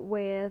to do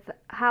with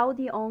how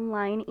the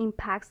online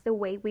impacts the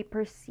way we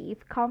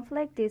perceive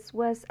conflict. This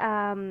was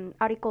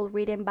article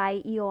written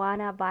by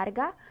Ioana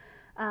Varga,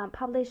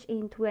 published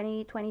in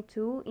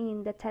 2022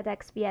 in the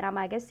TEDx Vienna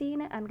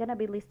magazine. I'm going to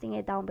be listing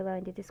it down below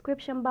in the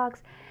description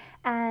box.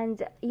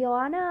 And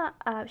Ioana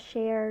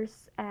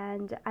shares,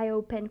 and I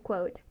open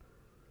quote,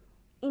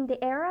 "In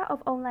the era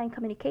of online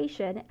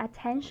communication,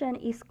 attention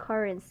is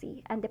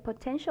currency, and the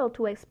potential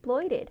to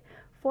exploit it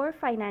for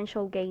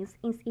financial gains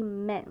is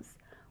immense.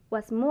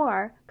 What's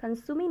more,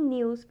 consuming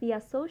news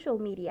via social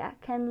media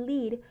can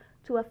lead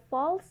to a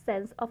false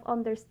sense of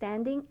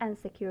understanding and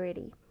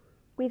security.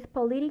 With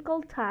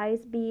political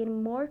ties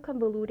being more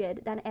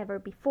convoluted than ever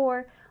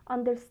before,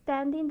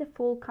 understanding the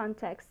full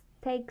context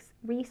takes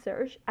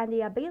research and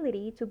the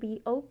ability to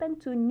be open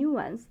to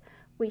nuance,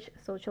 which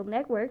social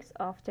networks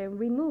often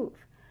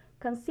remove.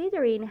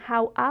 Considering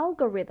how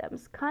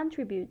algorithms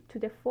contribute to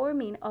the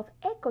forming of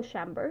echo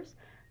chambers,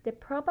 the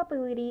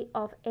probability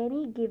of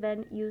any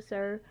given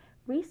user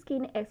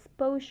risking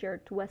exposure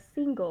to a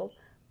single,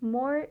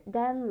 more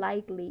than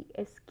likely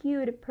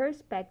skewed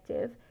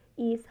perspective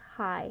is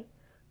high."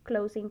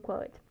 Closing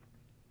quote.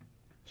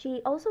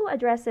 She also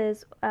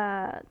addresses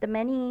the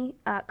many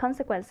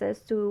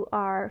consequences to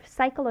our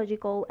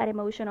psychological and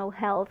emotional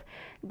health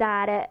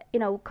that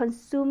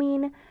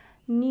consuming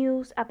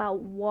news about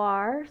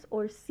wars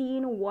or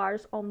seeing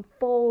wars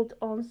unfold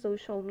on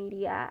social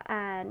media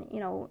and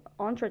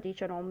on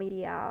traditional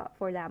media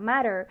for that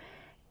matter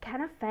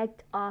can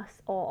affect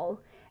us all.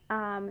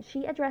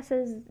 She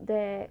addresses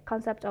the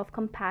concept of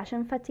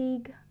compassion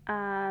fatigue,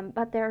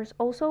 but there's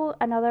also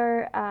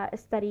another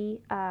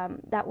study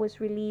that was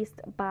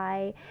released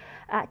by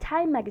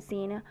Time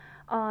magazine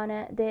on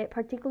the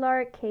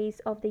particular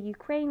case of the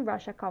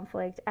Ukraine-Russia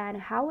conflict and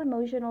how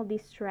emotional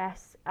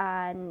distress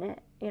and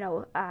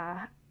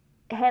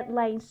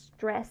headline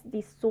stress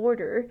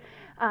disorder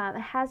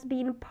has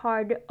been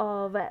part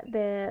of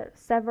the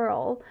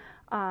several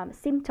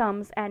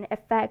symptoms and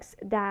effects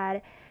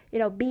that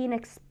being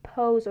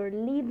exposed or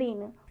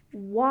living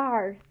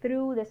war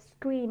through the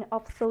screen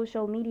of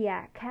social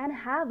media can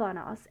have on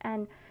us.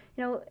 And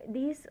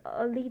this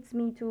leads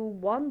me to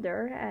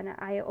wonder, and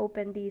I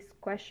open this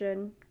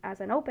question as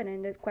an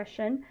open-ended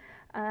question,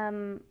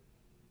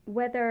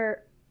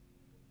 whether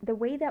the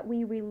way that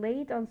we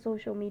relate on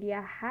social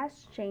media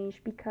has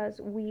changed because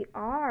we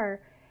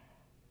are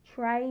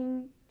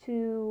trying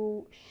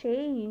to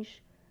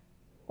change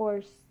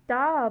or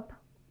stop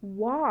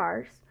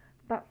wars,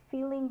 but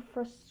feeling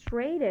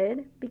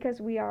frustrated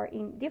because we are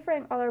in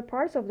different other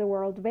parts of the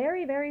world,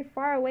 very, very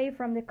far away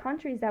from the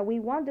countries that we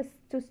want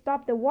to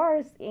stop the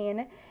wars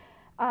in,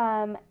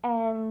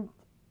 and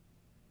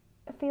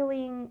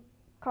feeling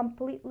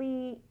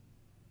completely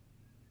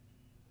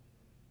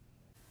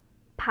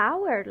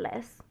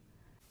powerless.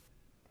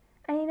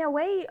 And in a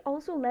way, it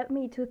also led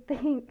me to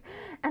think,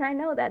 and I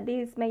know that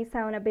this may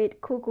sound a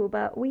bit cuckoo,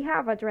 but we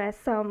have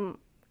addressed some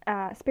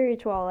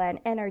spiritual and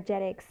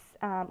energetics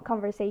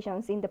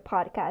conversations in the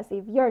podcast.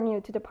 If you're new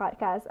to the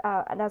podcast,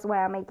 that's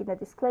why I'm making the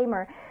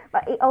disclaimer.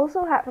 But it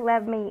also have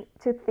led me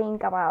to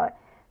think about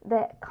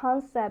the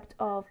concept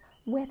of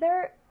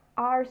whether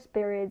our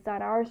spirits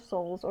and our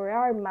souls or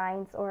our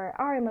minds or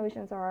our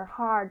emotions or our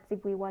hearts,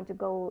 if we want to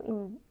go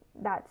in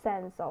that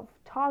sense of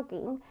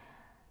talking,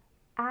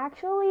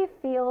 actually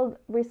feel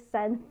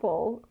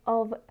resentful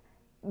of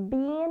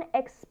being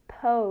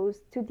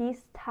exposed to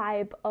this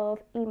type of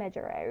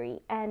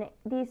imagery and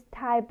this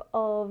type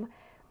of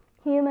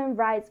human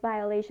rights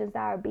violations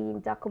that are being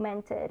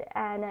documented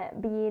and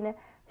being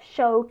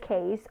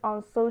showcased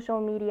on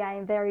social media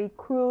in very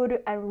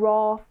crude and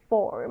raw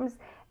forms.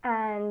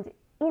 And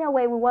in a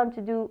way, we want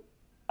to do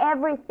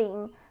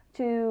everything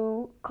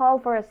to call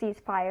for a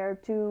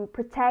ceasefire, to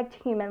protect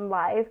human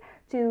life,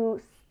 to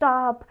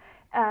stop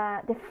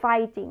the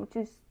fighting,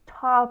 to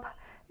stop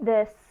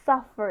the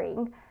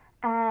suffering.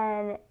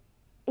 And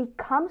it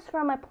comes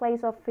from a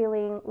place of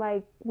feeling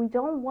like we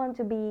don't want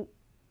to be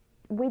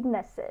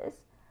witnesses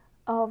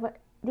of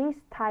this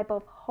type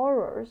of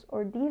horrors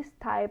or this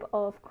type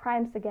of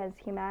crimes against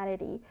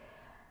humanity.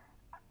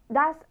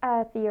 That's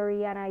a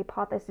theory and a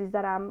hypothesis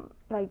that I'm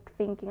like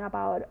thinking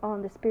about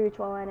on the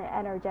spiritual and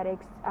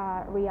energetics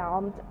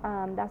realm.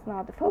 That's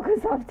not the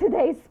focus of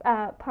today's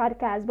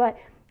podcast, but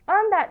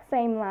on that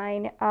same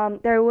line,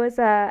 there was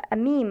a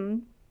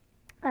meme.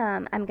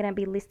 I'm gonna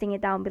be listing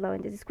it down below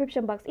in the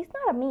description box. It's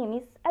not a meme;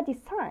 it's a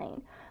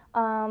design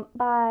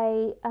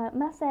by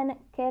Masen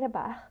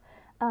Kerbach.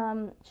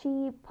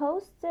 She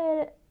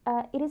posted.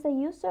 It is a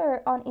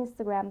user on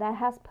Instagram that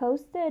has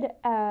posted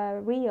a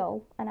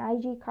reel, an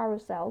IG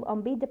carousel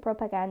on Beat the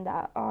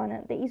Propaganda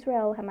on the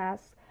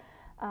Israel-Hamas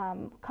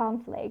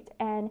conflict,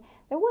 and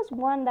there was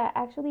one that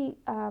actually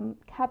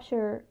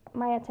captured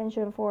my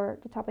attention for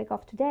the topic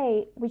of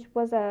today, which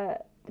was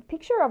a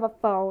picture of a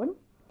phone,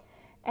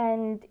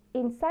 and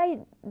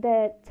inside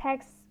the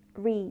text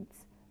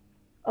reads,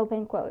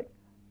 open quote,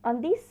 "On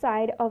this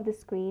side of the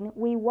screen,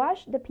 we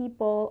watch the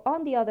people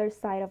on the other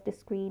side of the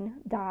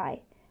screen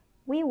die.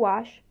 We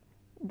watch,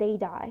 they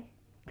die,"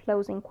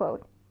 closing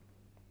quote.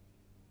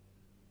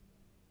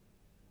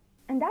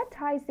 And that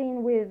ties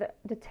in with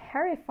the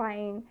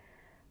terrifying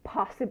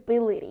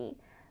possibility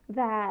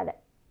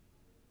that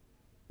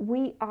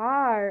we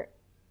are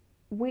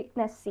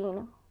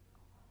witnessing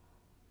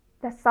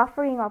the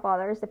suffering of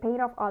others, the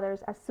pain of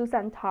others, as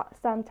Susan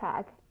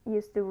Sontag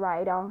used to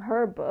write on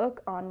her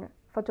book on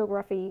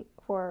photography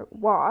for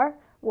war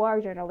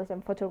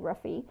journalism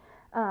photography.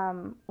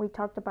 We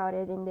talked about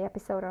it in the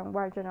episode on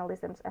war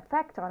journalism's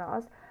effect on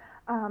us,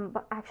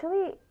 but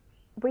actually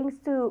brings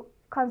to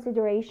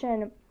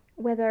consideration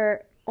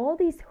whether all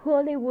these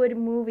Hollywood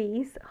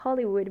movies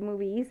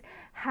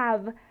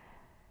have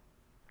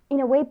in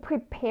a way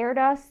prepared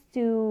us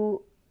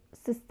to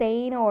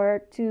sustain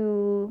or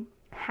to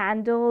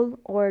handle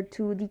or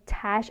to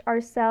detach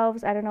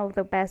ourselves. I don't know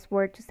the best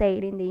word to say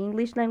it in the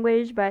English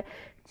language, but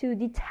to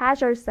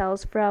detach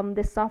ourselves from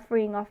the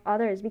suffering of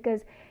others,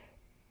 because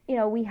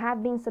we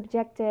have been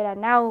subjected,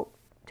 and now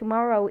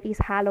tomorrow is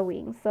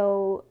Halloween,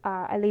 so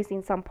at least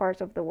in some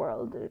parts of the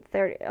world,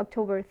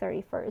 October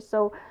 31st.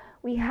 So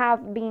we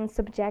have been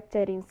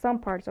subjected in some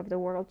parts of the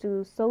world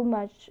to so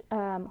much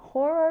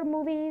horror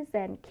movies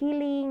and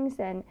killings,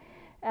 and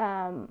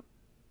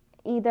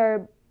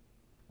either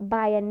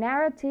by a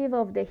narrative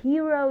of the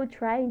hero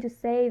trying to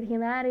save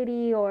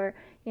humanity, or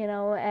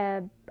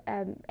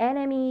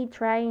enemy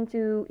trying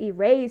to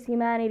erase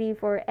humanity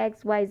for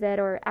XYZ,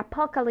 or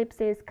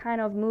apocalypses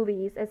kind of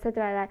movies, etc.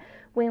 That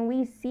when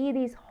we see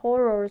these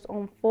horrors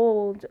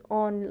unfold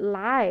on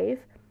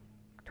live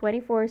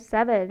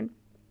 24/7,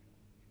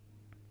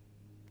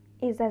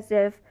 it's as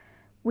if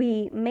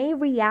we may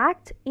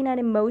react in an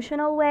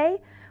emotional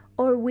way,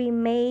 or we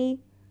may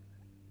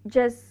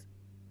just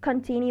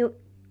continue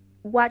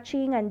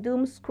watching and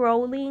doom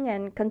scrolling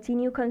and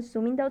continue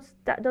consuming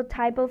that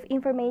type of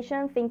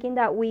information, thinking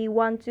that we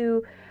want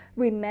to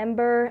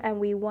remember and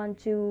we want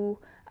to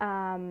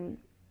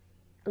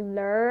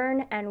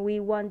learn and we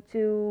want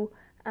to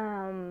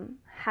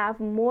have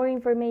more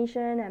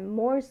information and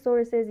more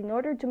sources in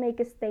order to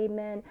make a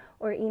statement,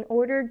 or in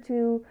order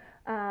to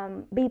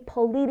be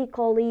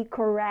politically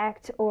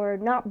correct or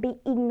not be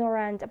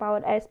ignorant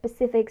about a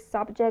specific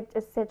subject,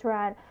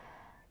 etc.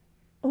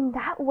 In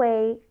that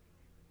way,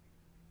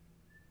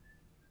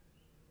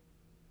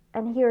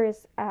 and here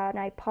is an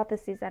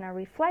hypothesis and a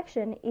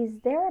reflection, is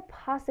there a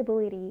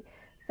possibility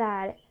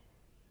that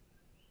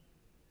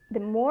the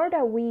more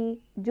that we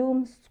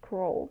doom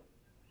scroll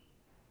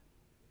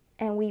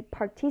and we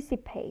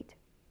participate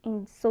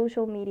in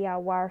social media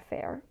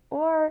warfare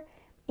or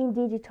in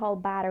digital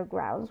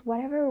battlegrounds,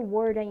 whatever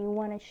word that you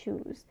want to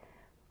choose,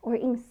 or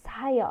in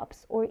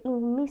psyops, or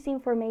in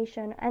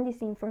misinformation and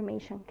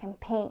disinformation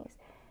campaigns,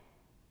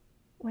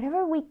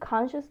 whatever we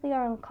consciously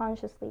or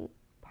unconsciously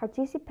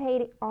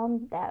participate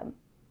on them,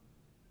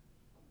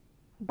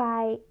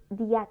 by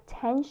the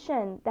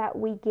attention that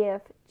we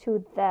give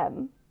to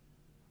them,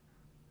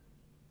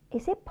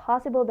 is it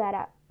possible that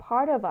a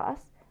part of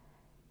us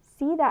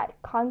see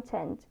that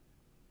content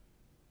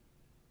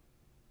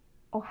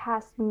or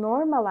has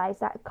normalized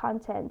that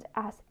content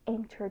as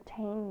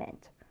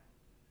entertainment?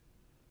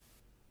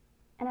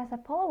 And as a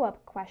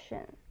follow-up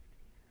question,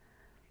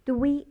 do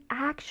we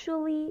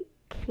actually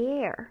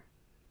care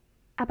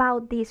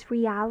about these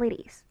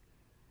realities,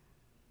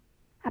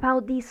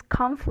 about these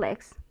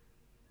conflicts?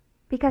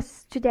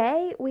 Because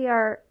today we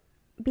are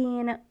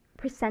being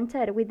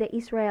presented with the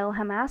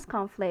Israel-Hamas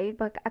conflict,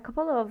 but a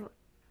couple of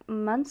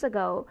months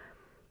ago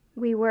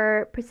we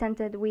were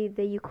presented with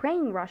the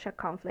Ukraine-Russia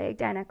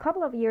conflict, and a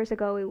couple of years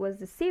ago it was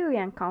the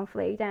Syrian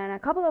conflict, and a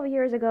couple of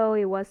years ago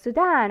it was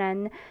Sudan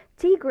and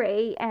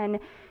Tigray, and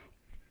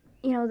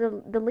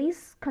the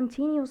list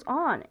continues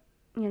on.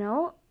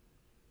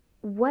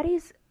 What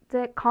is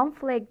the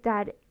conflict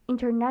that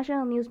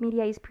international news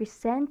media is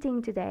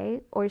presenting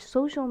today, or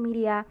social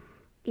media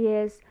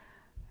is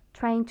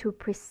trying to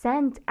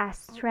present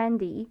as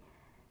trendy,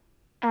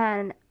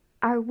 and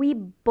are we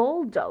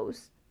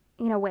bulldozed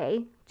in a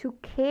way to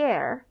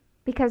care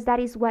because that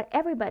is what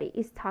everybody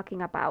is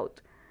talking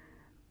about?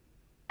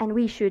 And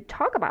we should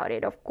talk about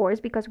it, of course,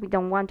 because we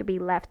don't want to be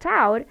left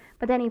out.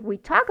 But then if we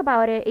talk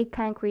about it, it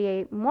can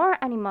create more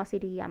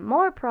animosity and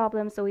more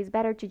problems. So it's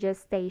better to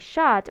just stay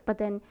shut. But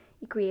then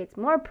it creates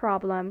more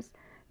problems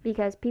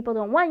because people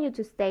don't want you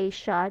to stay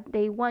shut.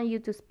 They want you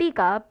to speak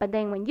up. But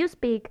then when you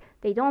speak,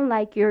 they don't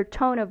like your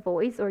tone of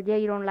voice, or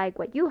they don't like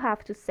what you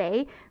have to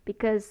say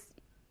because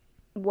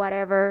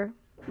whatever,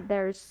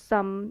 there's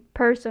some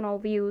personal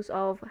views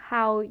of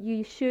how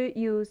you should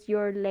use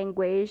your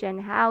language and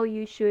how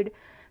you should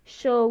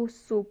show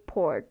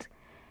support.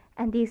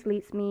 And this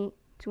leads me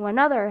to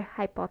another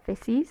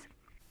hypothesis,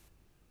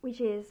 which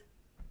is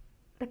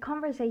the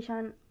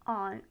conversation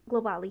on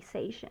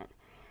globalization.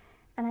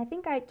 And I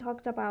think I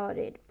talked about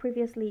it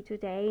previously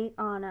today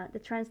on the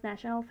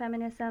transnational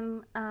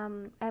feminism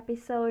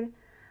episode,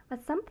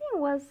 but something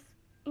was,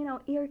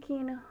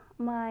 irking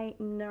my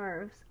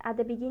nerves at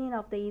the beginning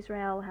of the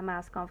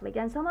Israel-Hamas conflict.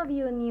 And some of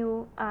you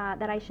knew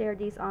that I shared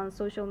this on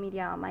social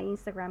media on my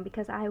Instagram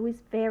because I was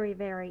very,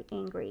 very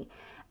angry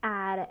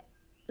at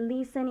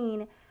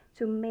listening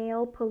to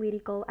male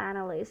political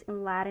analysts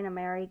in Latin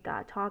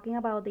America talking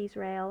about the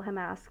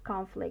Israel-Hamas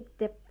conflict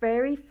the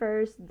very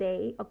first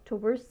day,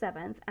 October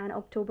 7th, and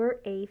October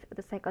 8th,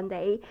 the second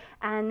day.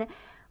 And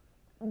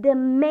the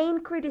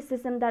main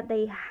criticism that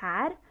they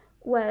had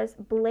was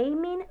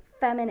blaming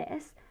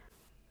feminists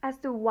as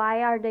to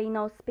why are they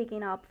not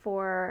speaking up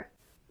for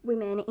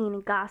women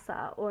in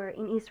Gaza or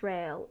in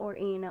Israel or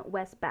in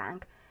West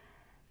Bank.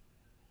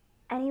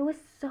 And it was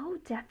so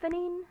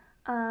deafening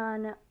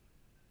and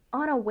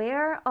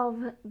unaware of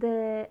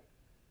the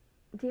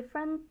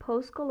different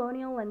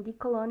post-colonial and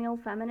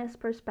decolonial feminist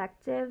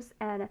perspectives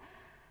and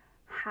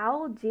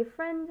how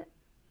different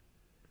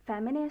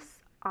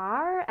feminists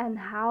are and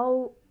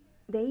how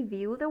they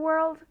view the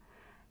world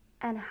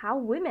and how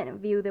women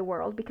view the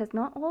world, because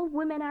not all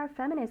women are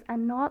feminists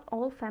and not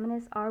all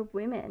feminists are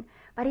women.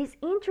 But it's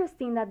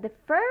interesting that the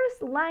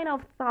first line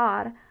of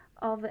thought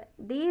of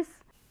these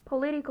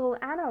political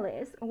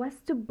analysts was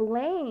to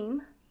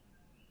blame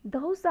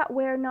those that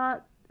were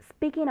not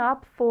speaking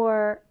up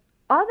for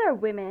other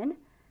women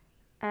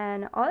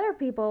and other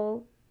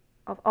people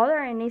of other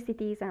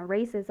ethnicities and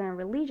races and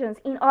religions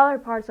in other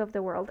parts of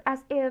the world, as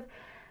if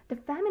the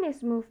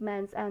feminist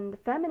movements and the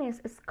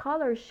feminist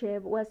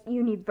scholarship was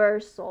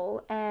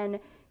universal and,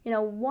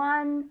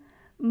 one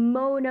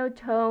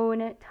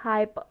monotone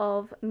type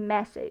of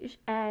message.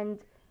 And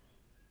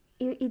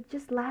it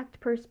just lacked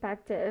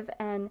perspective,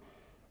 and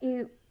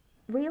it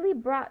really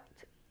brought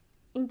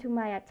into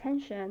my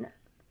attention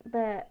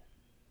the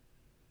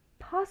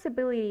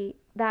possibility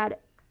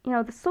that,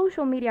 the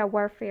social media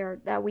warfare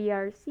that we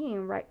are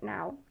seeing right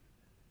now,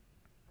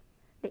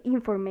 the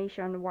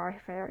information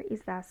warfare,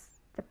 is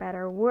that's the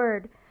better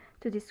word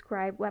to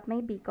describe what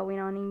may be going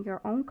on in your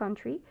own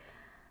country,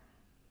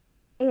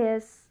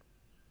 is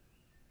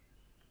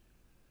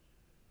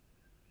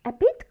a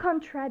bit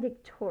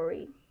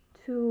contradictory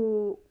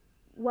to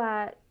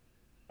what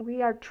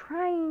we are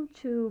trying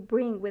to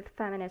bring with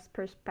feminist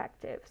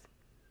perspectives.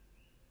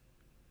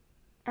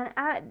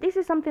 And this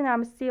is something that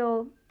I'm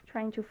still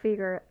trying to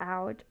figure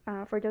out.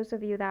 For those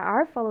of you that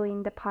are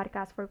following the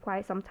podcast for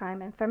quite some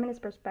time, and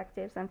feminist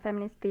perspectives and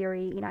feminist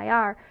theory in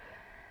IR,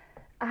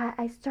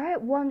 I started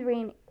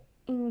wondering,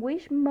 in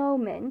which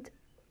moment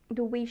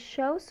do we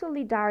show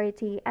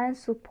solidarity and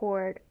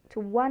support to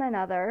one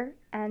another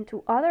and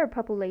to other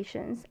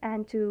populations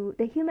and to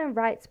the human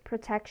rights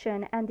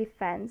protection and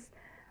defense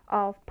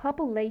of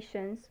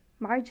populations,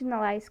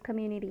 marginalized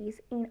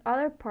communities in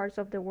other parts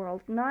of the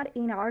world, not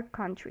in our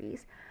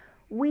countries,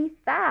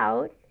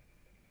 without,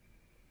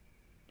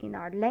 in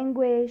our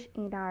language,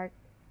 in our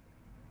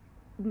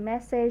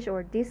message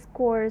or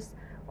discourse,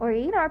 or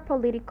in our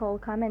political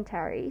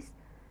commentaries,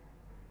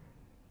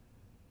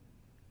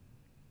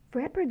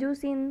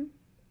 reproducing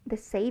the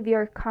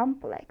savior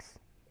complex.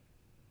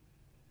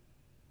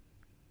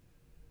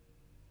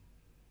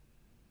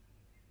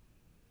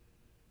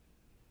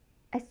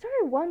 I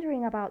started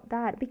wondering about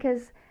that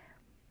because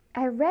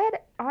I read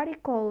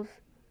articles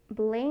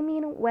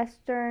blaming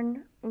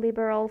Western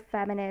liberal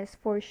feminists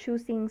for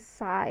choosing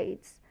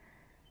sides.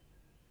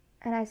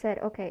 And I said,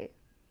 okay,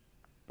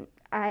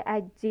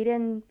 I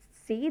didn't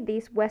see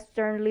these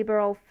Western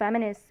liberal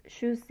feminists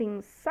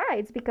choosing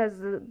sides because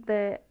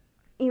the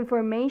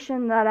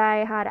information that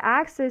I had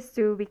access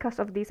to because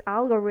of these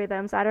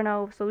algorithms, I don't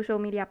know, social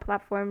media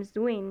platforms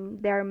doing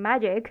their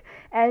magic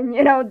and,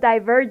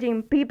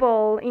 diverging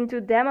people into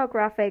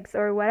demographics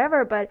or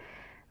whatever. But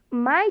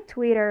my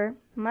Twitter,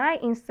 my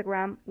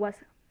Instagram was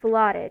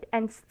flooded,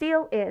 and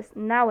still is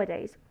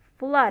nowadays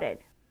flooded,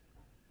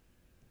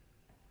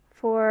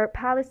 for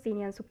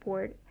Palestinian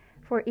support,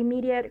 for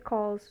immediate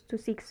calls to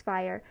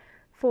ceasefire,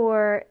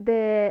 for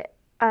the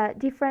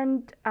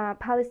different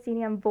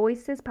Palestinian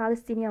voices,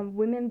 Palestinian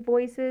women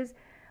voices.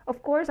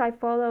 Of course, I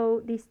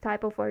follow these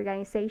type of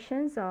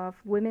organizations of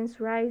women's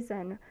rights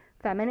and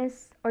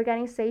feminist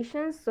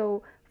organizations.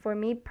 So for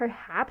me,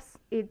 perhaps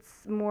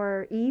it's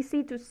more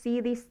easy to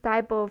see this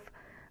type of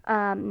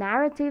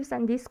narratives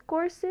and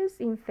discourses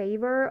in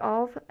favor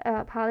of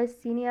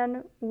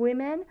Palestinian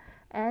women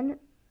and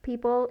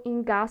people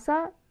in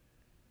Gaza.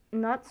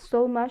 Not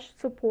so much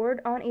support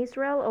on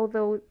Israel,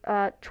 although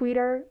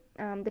Twitter,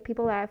 the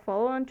people that I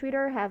follow on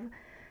Twitter have,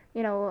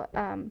 you know,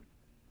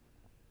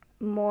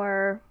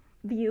 more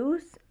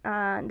views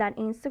than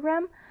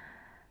Instagram.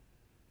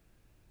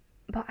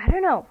 But I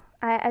don't know.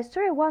 I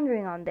started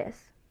wondering on this.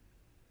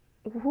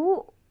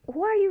 Who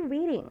are you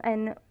reading,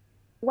 and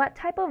what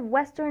type of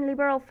Western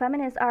liberal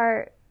feminists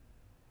are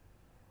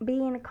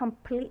being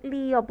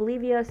completely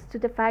oblivious to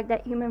the fact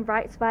that human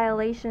rights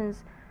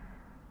violations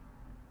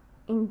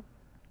in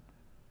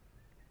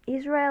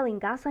Israel, in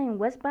Gaza, in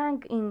West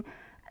Bank, in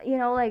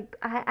like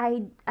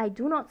I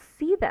do not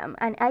see them.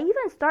 And I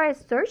even started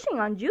searching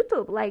on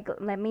YouTube, like,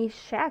 let me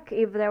check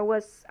if there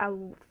was a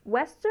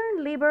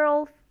Western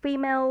liberal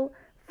female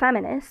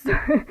feminist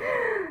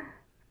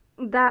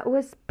that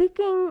was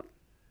speaking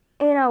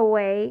in a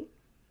way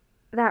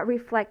that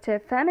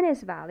reflected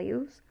feminist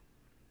values,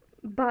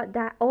 but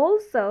that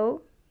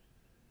also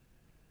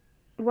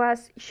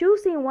was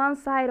choosing one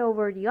side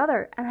over the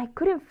other, and I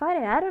couldn't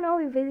find it. I don't know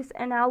if it's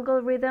an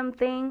algorithm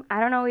thing. I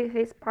don't know if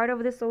it's part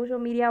of the social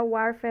media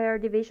warfare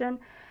division.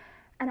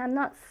 And I'm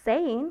not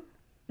saying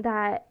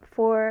that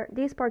for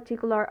this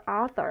particular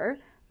author,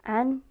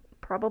 and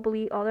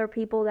probably other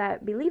people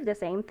that believe the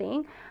same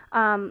thing,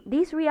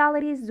 these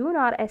realities do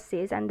not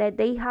exist, and that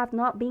they have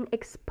not been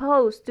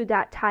exposed to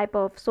that type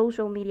of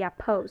social media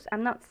posts.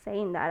 I'm not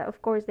saying that.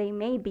 Of course, they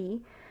may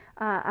be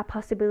a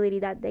possibility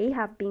that they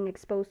have been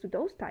exposed to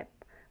those type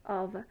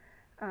of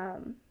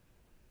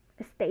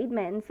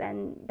statements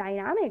and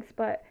dynamics,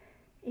 but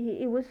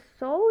it was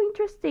so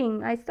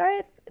interesting. I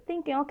started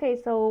thinking, okay,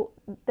 so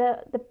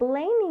the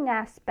blaming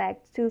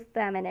aspect to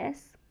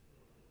feminists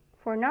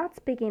for not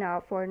speaking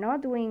up, for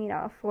not doing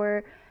enough,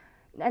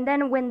 and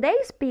then when they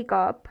speak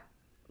up,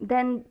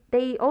 then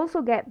they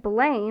also get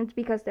blamed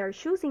because they're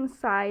choosing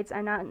sides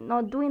and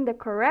not doing the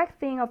correct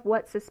thing of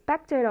what's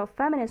expected of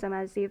feminism,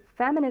 as if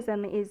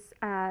feminism is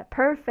a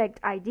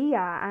perfect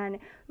idea, and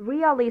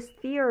realist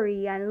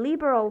theory and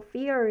liberal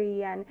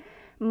theory and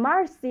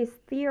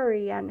Marxist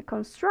theory and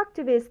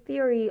constructivist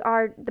theory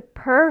are the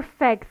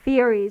perfect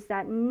theories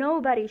that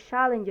nobody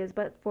challenges.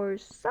 But for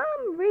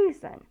some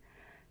reason,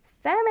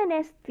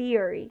 feminist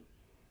theory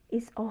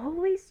is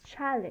always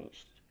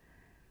challenged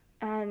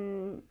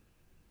and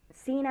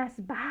seen as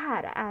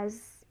bad,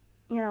 as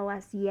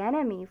as the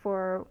enemy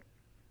for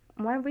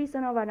one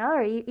reason or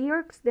another. It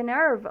irks the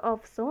nerve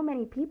of so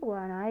many people,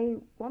 and I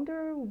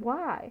wonder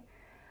why.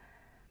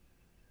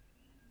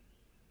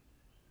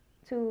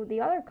 To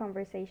the other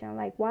conversation,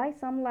 like why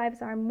some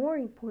lives are more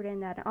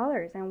important than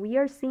others, and we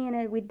are seeing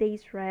it with the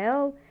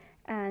Israel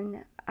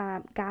and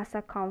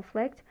Gaza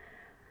conflict,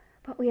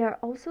 but we are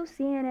also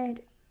seeing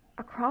it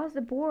across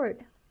the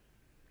board.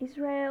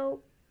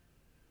 Israel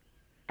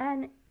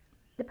and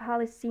the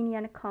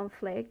Palestinian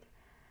conflict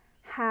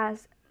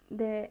has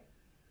the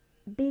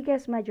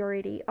biggest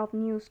majority of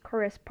news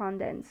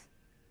correspondents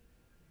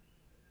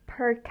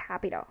per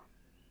capita.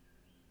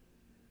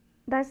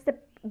 That's the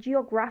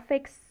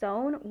geographic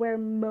zone where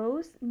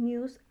most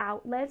news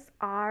outlets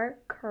are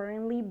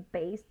currently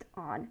based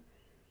on.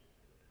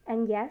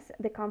 And yes,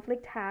 the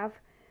conflict have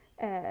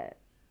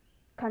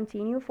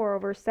continued for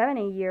over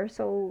 70 years,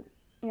 so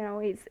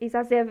it's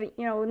as if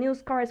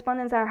news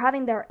correspondents are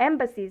having their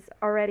embassies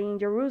already in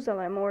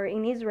Jerusalem or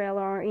in Israel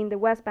or in the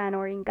West Bank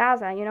or in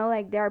Gaza.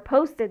 Like they are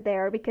posted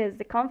there because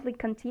the conflict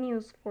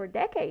continues for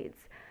decades.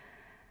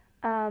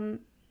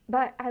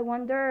 But I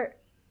wonder,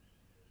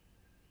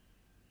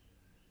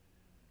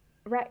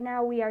 right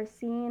now we are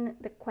seeing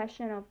the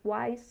question of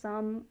why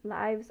some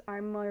lives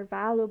are more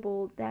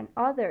valuable than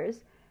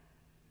others.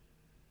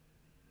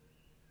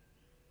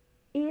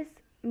 Is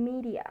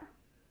media,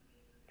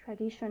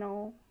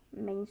 traditional,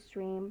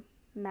 mainstream,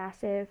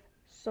 massive,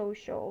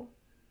 social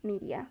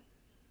media,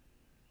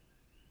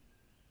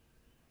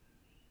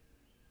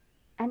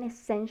 an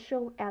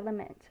essential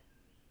element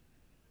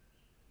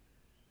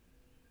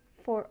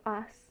for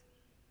us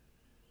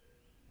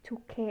to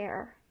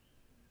care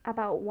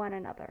about one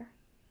another?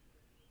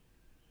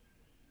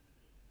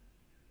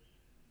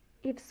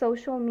 If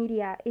social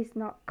media is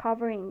not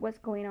covering what's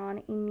going on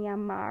in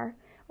Myanmar,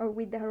 or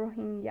with the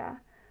Rohingya,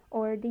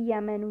 or the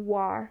Yemen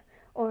war,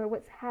 or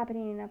what's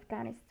happening in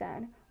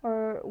Afghanistan,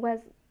 or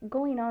what's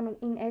going on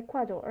in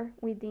Ecuador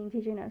with the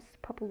indigenous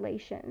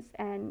populations,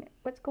 and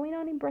what's going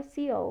on in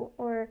Brazil,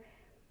 or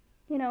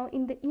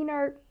in the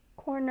inner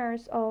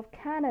corners of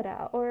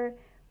Canada, or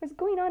what's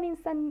going on in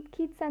San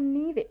Kitts and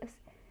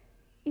Nevis,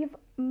 if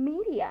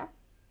media,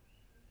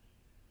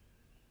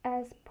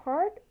 as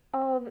part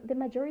of the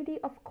majority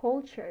of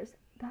cultures,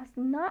 does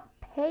not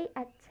pay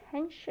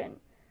attention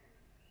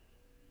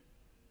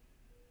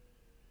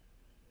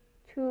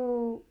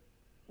to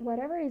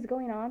whatever is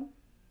going on,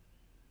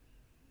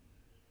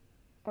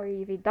 or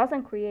if it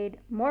doesn't create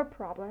more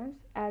problems,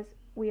 as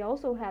we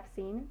also have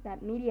seen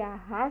that media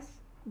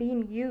has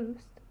been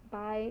used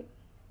by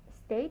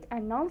state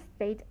and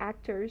non-state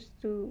actors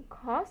to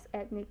cause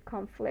ethnic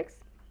conflicts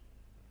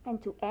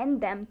and to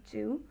end them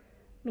too.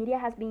 Media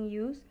has been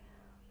used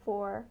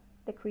for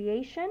the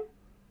creation,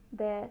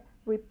 the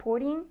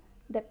reporting,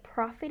 the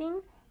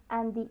profiting,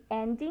 and the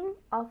ending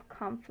of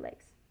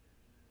conflicts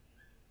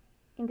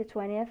in the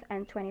 20th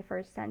and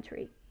 21st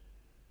century.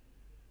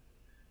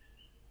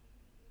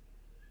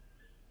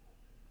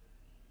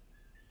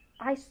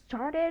 I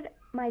started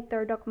my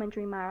third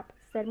documentary map,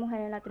 Ser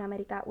Mujer en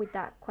Latinoamérica, with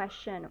that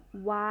question: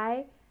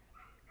 why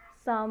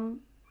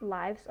some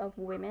lives of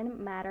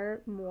women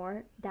matter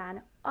more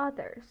than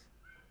others?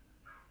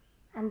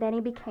 And then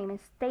it became a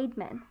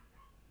statement.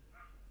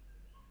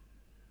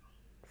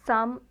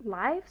 Some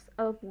lives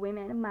of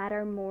women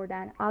matter more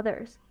than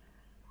others.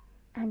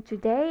 And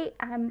today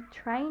I'm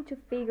trying to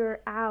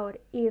figure out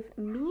if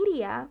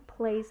media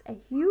plays a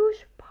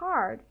huge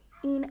part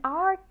in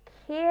our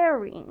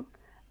caring,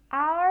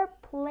 our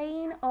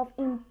plane of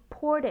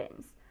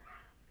importance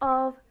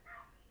of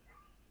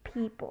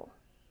people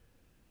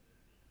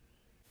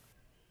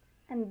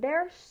and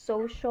their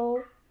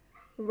social,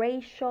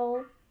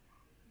 racial,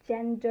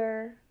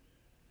 gender,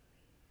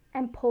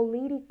 and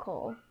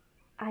political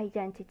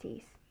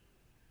identities.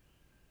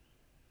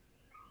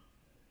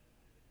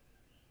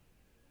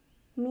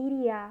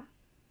 Media,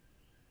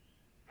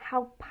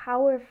 how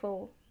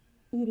powerful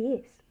it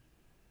is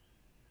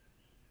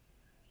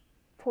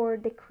for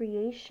the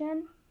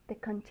creation, the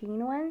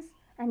continuance,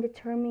 and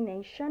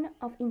determination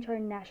of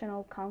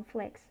international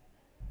conflicts,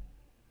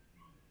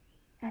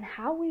 and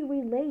how we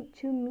relate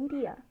to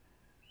media.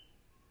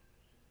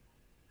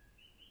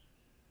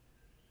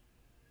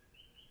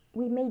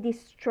 We may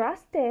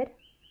mistrust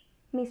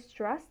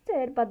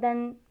it, but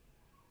then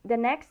the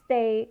next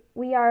day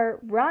we are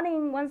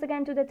running once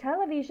again to the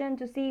television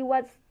to see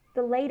what's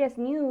the latest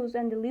news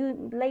and the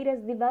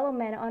latest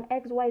development on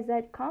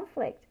XYZ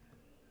conflict.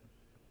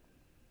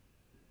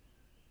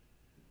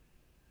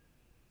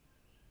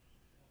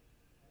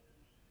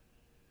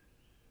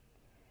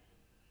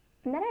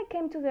 And then I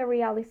came to the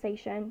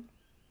realization,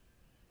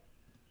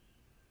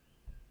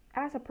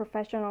 as a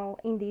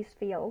professional in this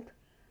field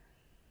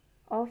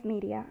of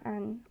media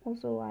and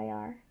also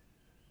IR,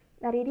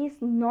 that it is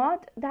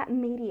not that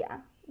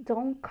media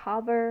don't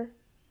cover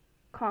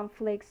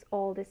conflicts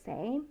all the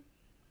same.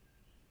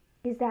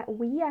 Is that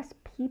we as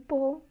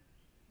people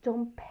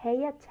don't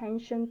pay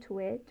attention to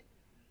it,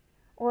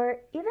 or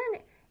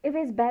even if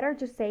it's better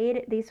to say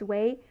it this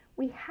way,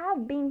 we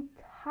have been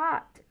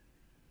taught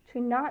to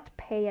not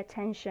pay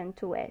attention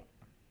to it.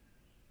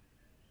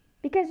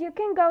 Because you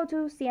can go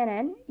to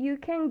CNN, you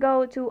can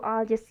go to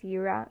Al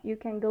Jazeera, you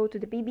can go to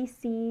the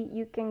BBC,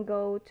 you can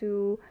go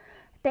to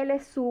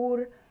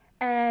Telesur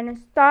and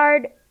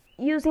start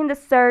using the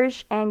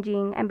search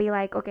engine and be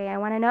like, okay, I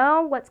want to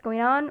know what's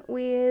going on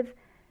with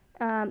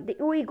the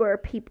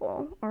Uyghur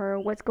people, or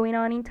what's going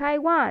on in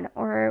Taiwan,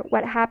 or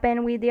what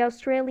happened with the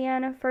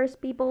Australian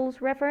First Peoples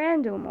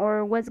referendum,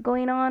 or what's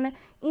going on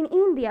in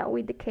India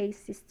with the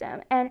caste system.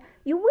 And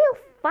you will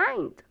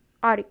find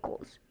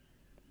articles,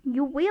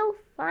 you will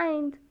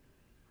find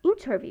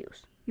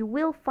interviews, you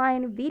will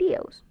find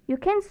videos. You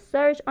can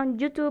search on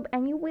YouTube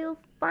and you will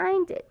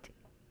find it.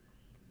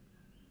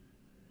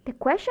 The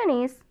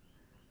question is,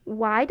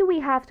 why do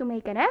we have to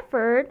make an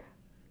effort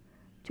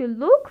to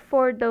look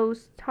for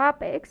those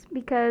topics?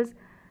 Because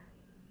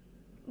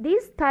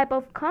these type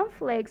of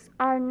conflicts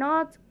are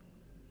not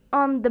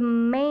on the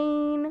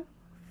main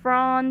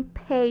front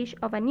page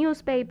of a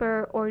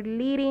newspaper or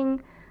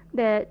leading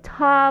the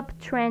top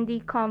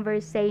trendy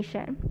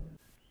conversation.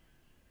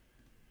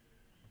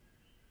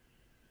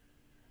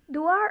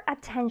 Do our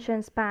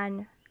attention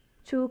span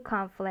to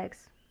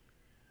conflicts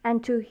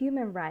and to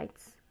human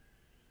rights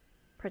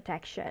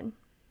protection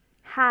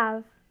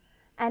have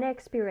an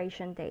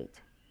expiration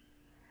date?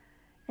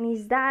 And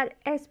is that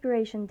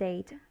expiration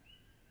date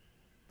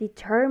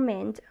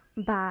determined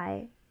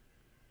by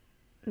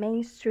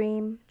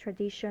mainstream,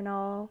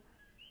 traditional,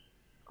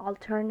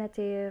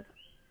 alternative,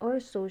 or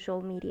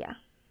social media?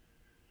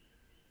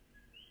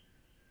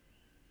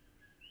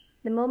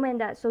 The moment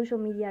that social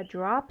media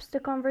drops the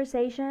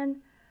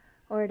conversation,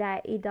 or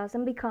that it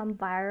doesn't become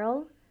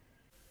viral,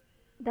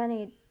 then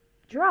it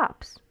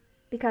drops,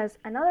 because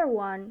another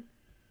one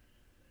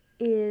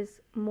is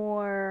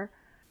more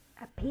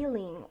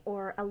appealing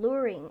or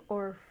alluring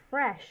or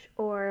fresh,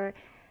 or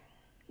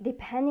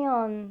depending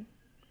on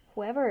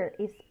whoever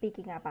is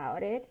speaking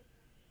about it,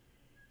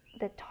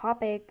 the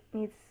topic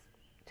needs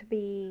to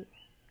be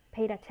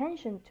paid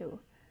attention to.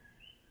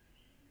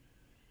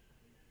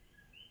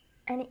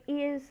 And it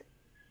is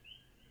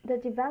the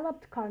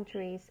developed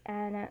countries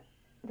and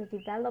the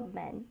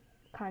development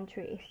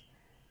countries,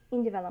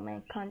 in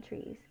development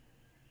countries,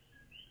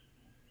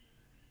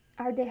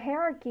 are the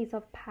hierarchies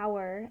of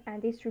power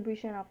and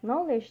distribution of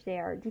knowledge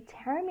there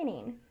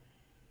determining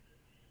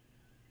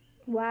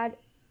what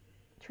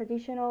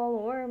traditional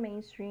or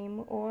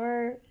mainstream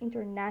or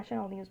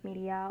international news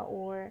media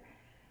or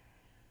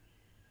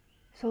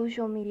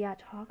social media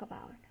talk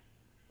about?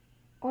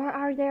 Or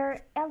are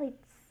there elites,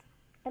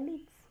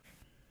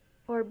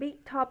 or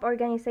big top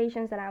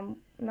organizations that I'm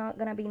not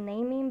gonna be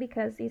naming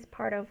because it's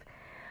part of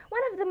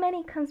one of the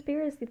many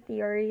conspiracy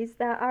theories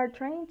that are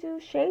trying to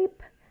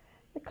shape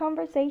the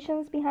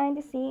conversations behind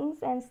the scenes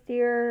and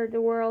steer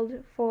the world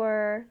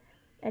for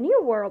a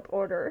new world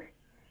order?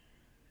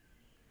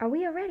 Are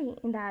we already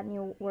in that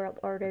new world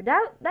order?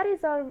 That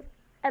is a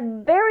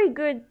very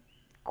good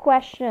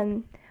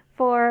question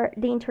for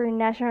the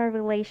international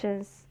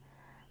relations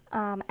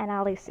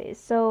analysis.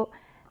 So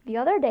the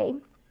other day,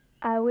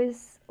 I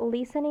was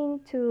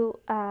listening to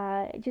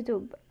a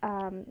YouTube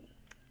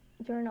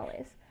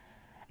journalist,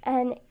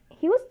 and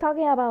he was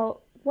talking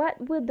about what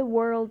would the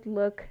world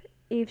look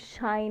if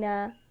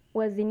China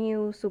was the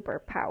new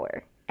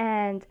superpower.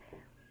 And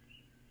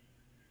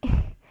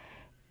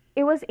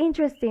it was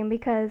interesting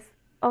because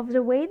of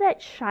the way that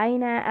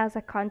China as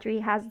a country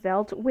has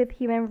dealt with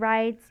human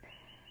rights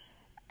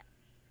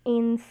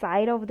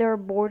inside of their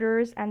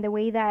borders, and the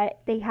way that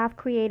they have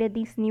created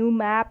this new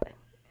map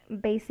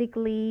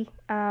basically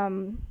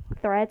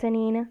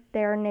threatening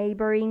their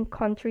neighboring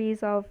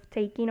countries of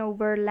taking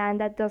over land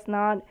that does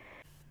not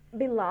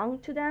belong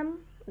to them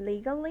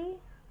legally.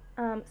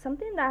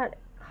 Something that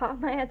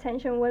caught my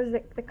attention was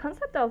the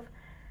concept of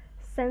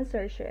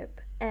censorship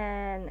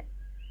and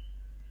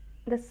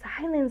the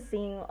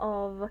silencing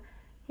of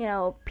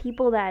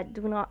people that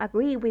do not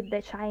agree with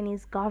the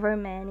Chinese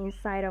government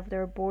inside of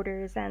their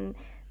borders. And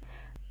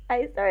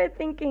I started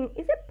thinking,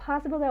 is it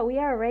possible that we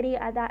are already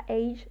at that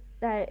age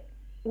that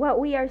what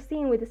we are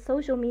seeing with the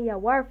social media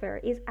warfare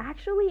is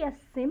actually a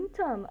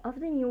symptom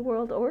of the new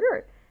world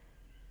order,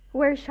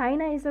 where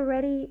China is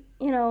already,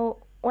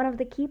 one of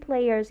the key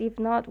players, if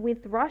not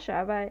with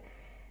Russia, but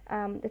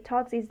the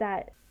talks is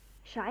that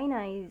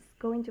China is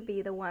going to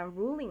be the one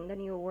ruling the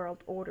new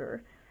world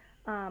order.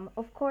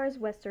 Of course,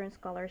 Western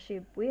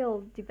scholarship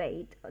will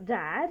debate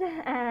that,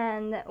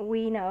 and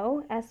we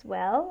know as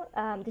well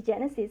the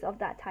genesis of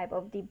that type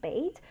of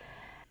debate.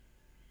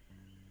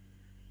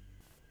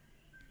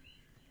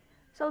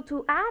 So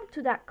to add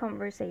to that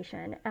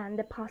conversation and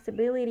the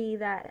possibility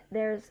that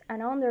there's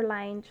an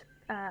underlying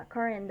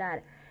current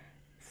that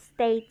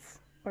states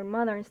or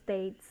modern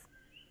states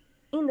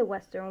in the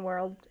Western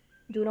world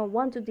do not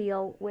want to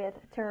deal with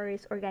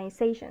terrorist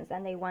organizations,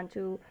 and they want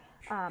to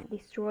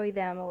destroy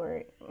them,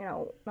 or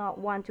not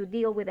want to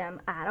deal with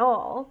them at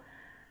all,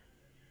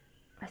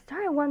 I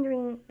started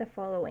wondering the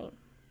following: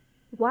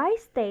 why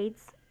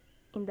states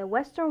in the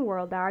Western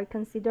world that are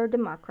considered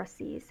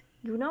democracies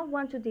do not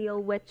want to deal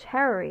with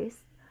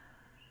terrorists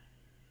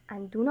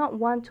and do not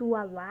want to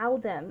allow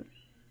them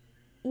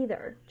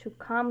either to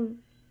come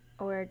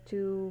or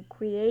to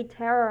create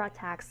terror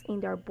attacks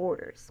in their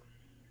borders?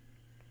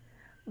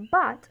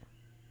 But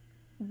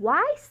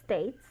why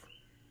states,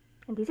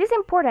 and this is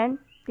important,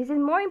 this is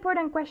more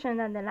important question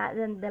than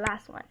the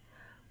last one,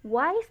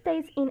 why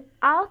states in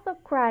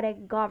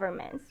autocratic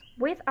governments,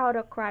 with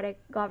autocratic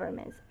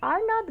governments, are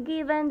not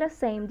given the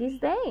same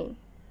disdain?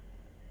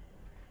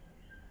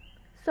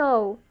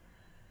 So,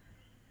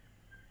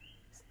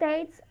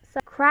 states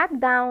crack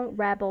down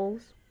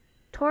rebels,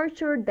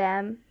 torture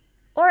them,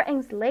 or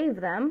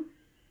enslave them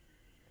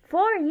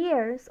for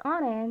years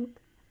on end,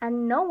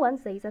 and no one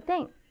says a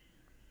thing.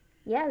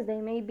 Yes,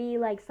 they may be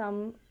like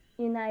some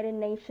United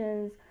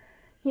Nations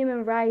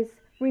human rights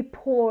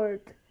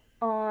report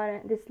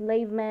on the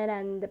enslavement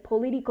and the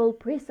political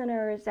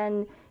prisoners,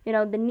 and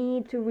the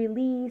need to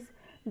release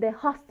the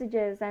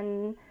hostages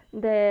and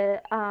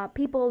the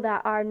people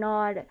that are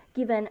not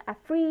given a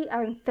free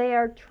and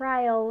fair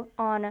trial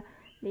on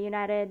the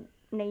United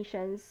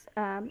Nations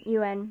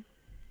UN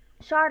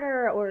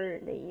Charter or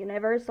the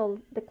Universal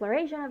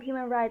Declaration of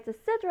Human Rights,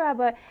 etc.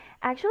 But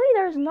actually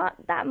there's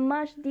not that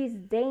much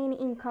disdain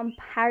in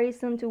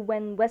comparison to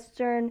when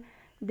Western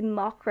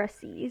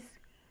democracies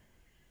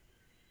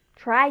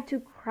try to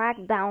crack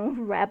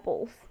down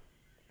rebels,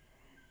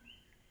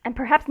 and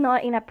perhaps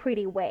not in a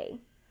pretty way.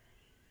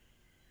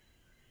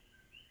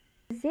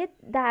 Is it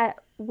that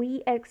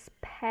we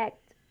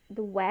expect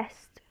the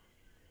West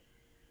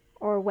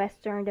or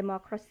Western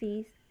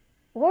democracies,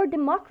 or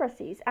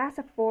democracies as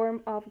a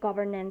form of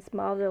governance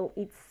model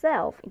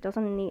itself, it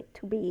doesn't need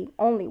to be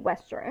only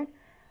Western,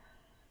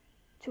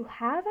 to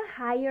have a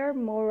higher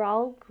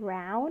moral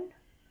ground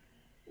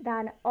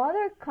than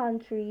other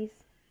countries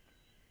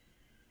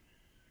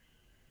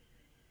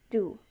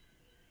do?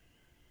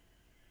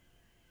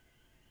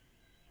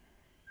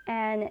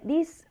 And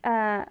this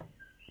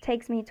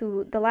takes me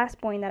to the last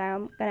point that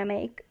I'm gonna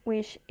make,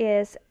 which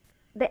is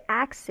the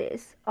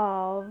axis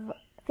of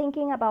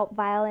thinking about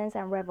violence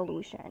and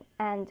revolution.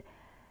 And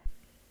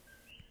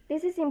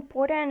this is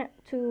important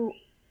to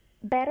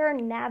better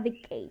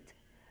navigate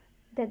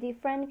the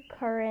different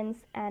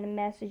currents and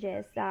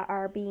messages that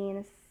are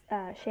being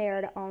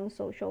shared on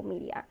social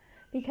media,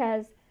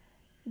 because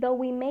though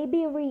we may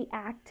be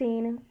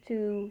reacting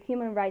to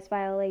human rights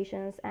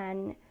violations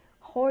and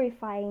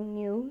horrifying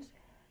news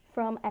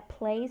from a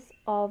place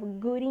of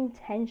good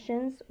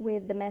intentions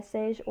with the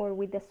message or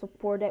with the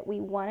support that we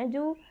want to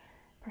do,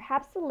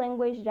 perhaps the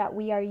language that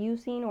we are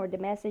using or the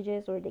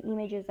messages or the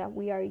images that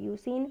we are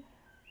using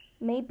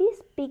may be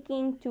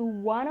speaking to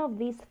one of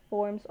these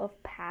forms of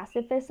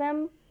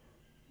pacifism,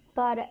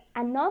 but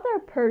another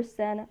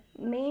person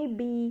may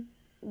be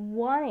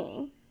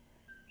wanting,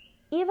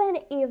 even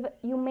if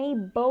you may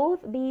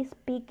both be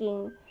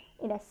speaking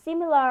in a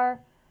similar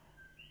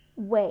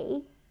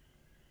way,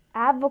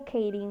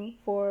 advocating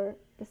for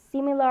the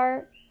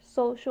similar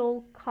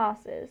social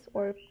causes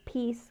or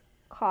peace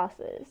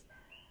causes,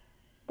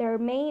 there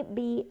may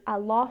be a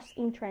loss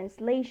in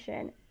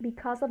translation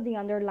because of the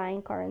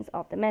underlying currents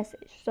of the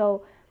message.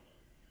 So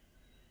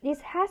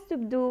this has to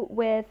do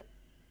with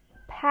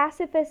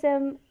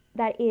pacifism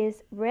that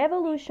is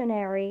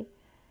revolutionary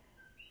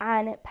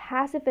and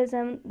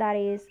pacifism that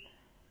is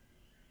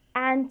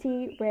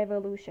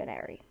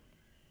anti-revolutionary.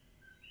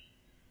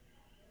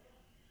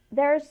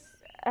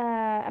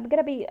 I'm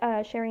gonna be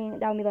sharing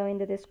down below in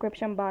the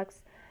description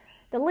box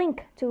the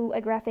link to a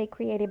graphic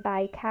created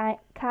by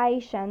Kai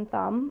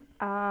Shantham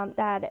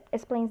that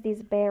explains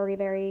this very,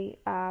 very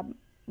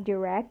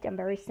direct and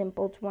very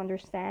simple to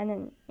understand,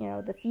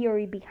 and the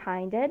theory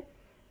behind it.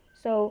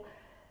 So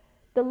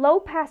the low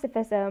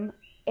pacifism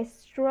is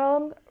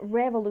strong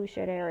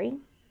revolutionary,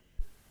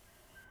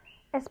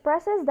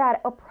 expresses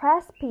that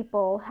oppressed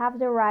people have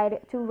the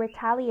right to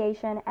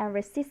retaliation and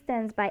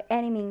resistance by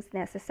any means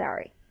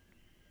necessary.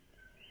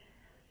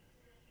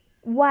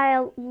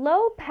 While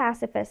low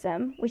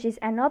pacifism, which is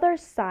another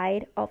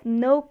side of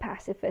no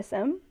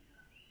pacifism,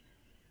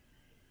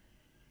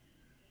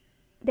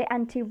 the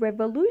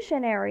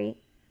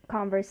anti-revolutionary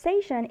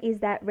conversation is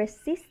that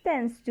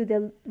resistance to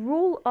the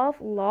rule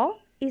of law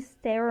is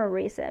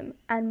terrorism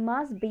and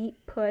must be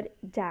put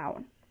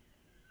down.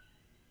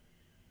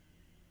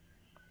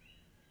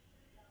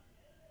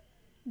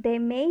 They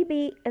may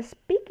be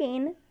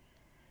speaking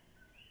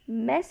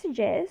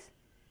messages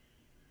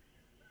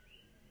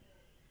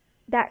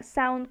that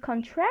sound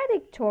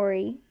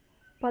contradictory,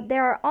 but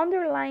there are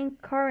underlying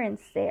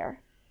currents there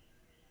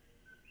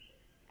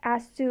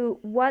as to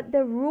what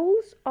the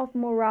rules of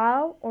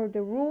morale or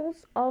the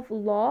rules of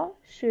law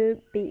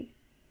should be.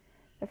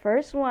 The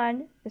first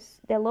one is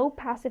the low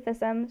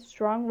pacifism,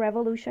 strong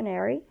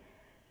revolutionary,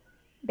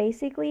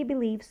 basically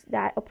believes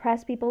that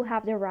oppressed people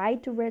have the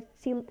right to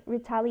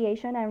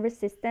retaliation and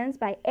resistance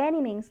by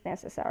any means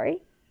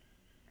necessary.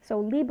 So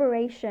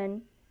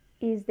liberation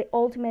is the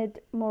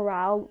ultimate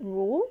moral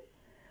rule,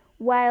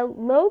 while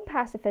low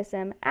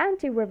pacifism,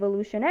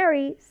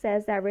 anti-revolutionary,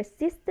 says that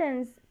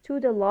resistance to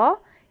the law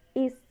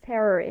is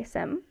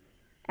terrorism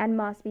and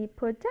must be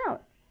put down.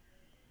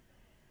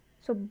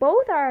 So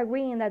both are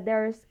agreeing that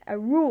there's a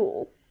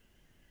rule,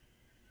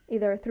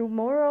 either through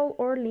moral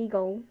or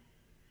legal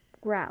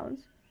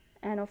grounds,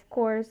 and of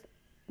course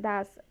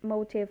that's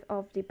motive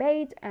of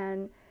debate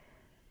and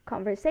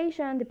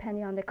conversation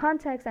depending on the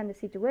context and the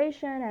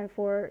situation, and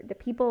for the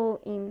people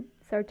in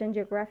certain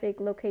geographic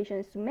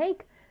locations to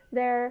make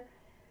their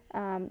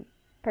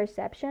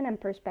perception and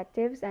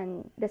perspectives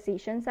and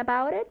decisions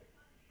about it.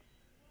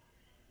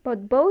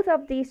 But both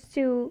of these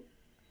two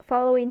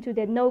follow into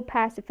the no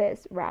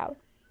pacifist route.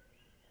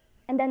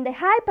 And then the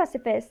high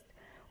pacifist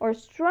or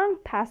strong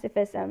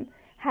pacifism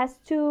has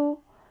two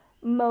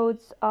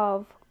modes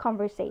of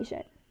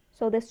conversation.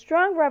 So the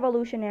strong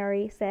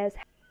revolutionary says,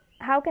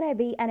 how can I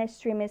be an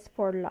extremist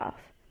for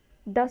love?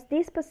 Does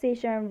this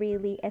position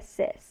really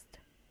exist?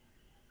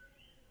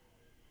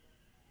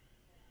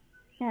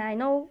 And I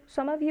know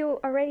some of you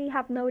already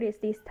have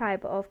noticed this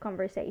type of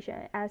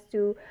conversation as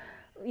to,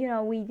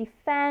 we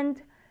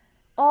defend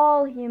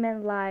all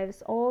human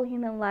lives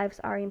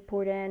are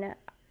important.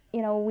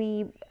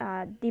 We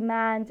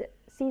demand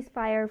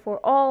ceasefire for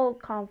all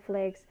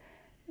conflicts.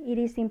 It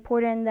is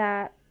important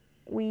that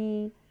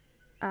we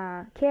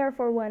care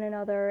for one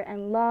another,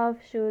 and love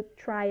should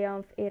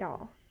triumph it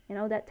all.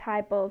 That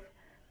type of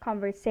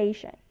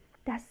conversation.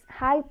 That's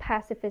high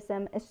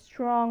pacifism, a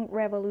strong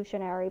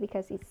revolutionary,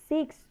 because it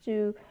seeks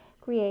to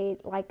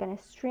create like an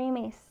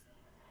extremist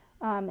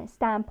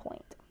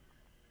standpoint.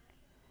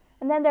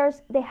 And then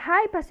there's the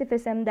high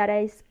pacifism that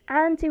is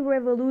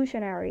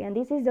anti-revolutionary, and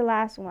this is the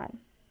last one.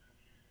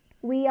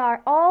 We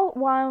are all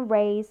one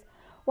race.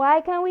 Why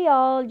can't we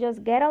all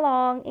just get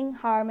along in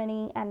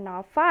harmony and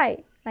not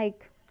fight?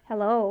 Like,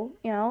 hello,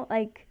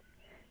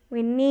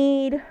 we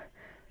need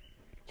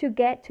to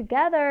get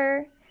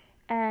together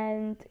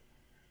and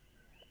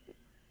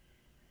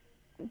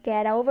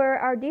get over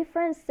our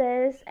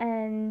differences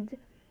and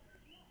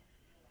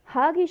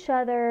hug each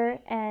other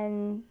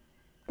and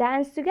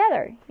dance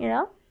together,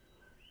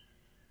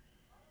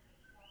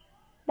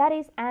 That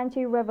is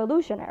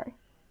anti-revolutionary,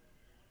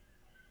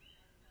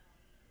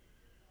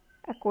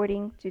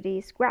 according to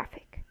this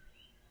graphic.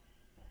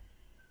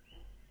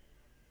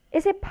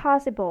 Is it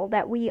possible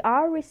that we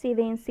are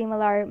receiving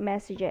similar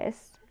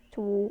messages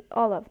to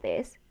all of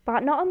this,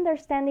 but not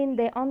understanding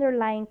the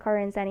underlying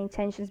currents and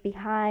intentions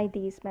behind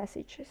these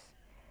messages?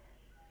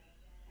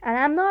 And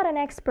I'm not an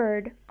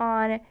expert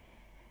on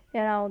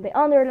the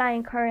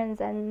underlying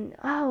currents and,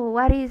 oh,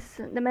 what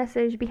is the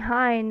message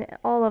behind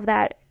all of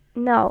that.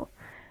 No.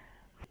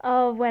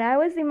 When I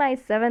was in my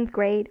 7th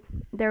grade,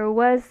 there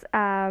was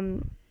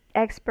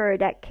expert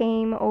that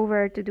came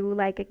over to do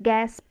like a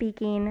guest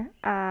speaker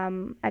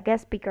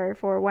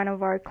for one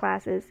of our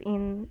classes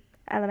in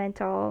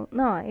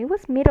it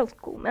was middle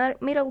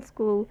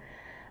school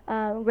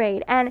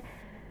grade. And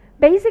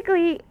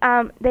basically,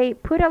 they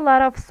put a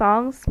lot of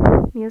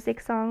music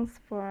songs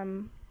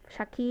from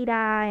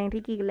Shakira,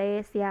 Enrique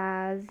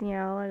Iglesias,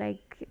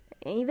 like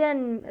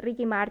even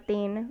Ricky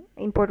Martin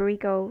in Puerto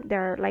Rico.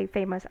 They're like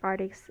famous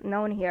artists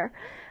known here.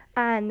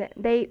 And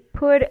they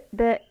put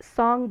the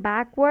song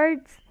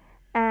backwards,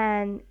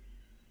 and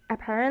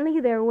apparently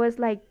there was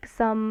like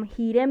some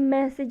hidden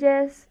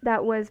messages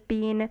that was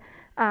being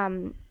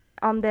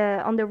on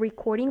the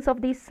recordings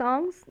of these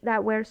songs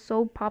that were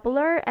so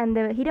popular, and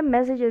the hidden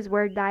messages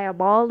were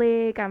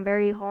diabolic and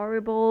very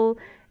horrible,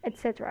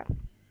 etc.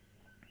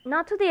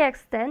 Not to the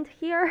extent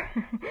here,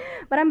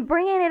 but I'm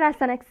bringing it as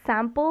an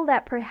example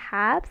that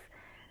perhaps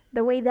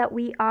the way that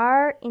we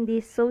are in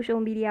these social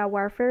media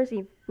warfare,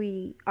 if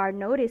we are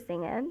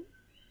noticing it,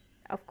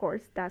 of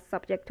course, that's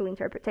subject to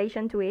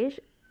interpretation to each,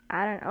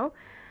 I don't know.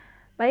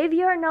 But if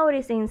you're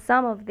noticing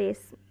some of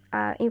this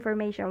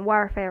information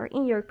warfare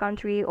in your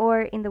country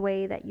or in the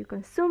way that you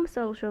consume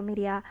social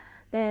media,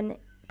 then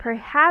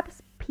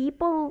perhaps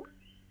people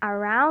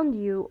around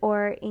you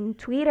or in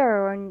Twitter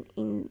or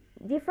in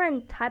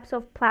different types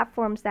of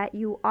platforms that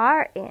you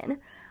are in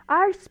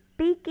are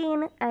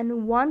speaking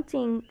and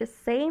wanting the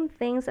same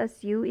things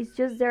as you. It's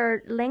just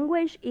their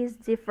language is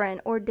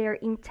different, or their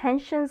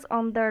intentions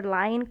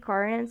underlying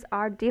currents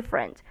are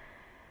different.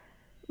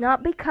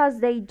 Not because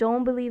they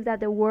don't believe that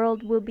the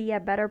world will be a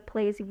better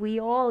place if we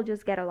all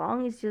just get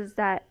along. It's just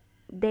that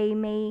they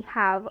may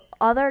have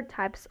other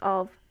types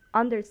of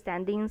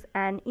understandings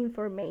and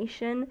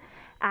information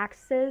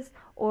access,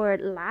 or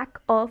lack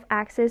of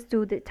access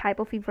to the type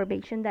of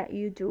information that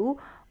you do,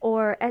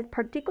 or a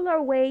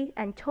particular way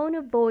and tone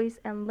of voice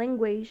and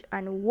language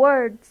and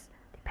words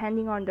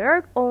depending on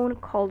their own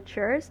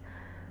cultures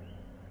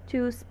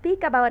to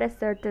speak about a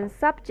certain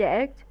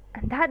subject.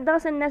 And that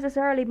doesn't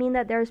necessarily mean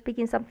that they're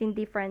speaking something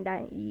different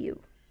than you.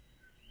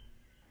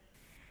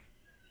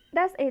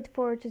 That's it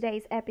for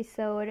today's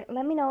episode.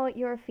 Let me know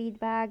your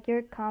feedback,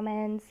 your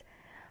comments,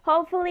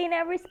 hopefully in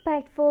a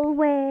respectful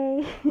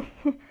way.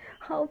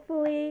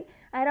 Hopefully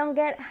I don't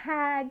get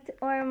hacked,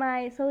 or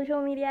my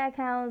social media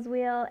accounts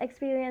will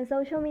experience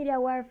social media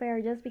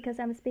warfare just because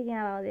I'm speaking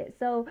about it.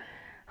 So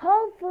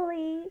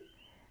hopefully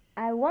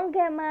I won't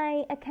get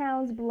my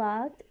accounts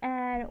blocked,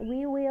 and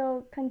we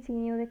will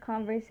continue the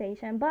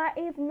conversation. But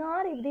if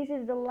not, if this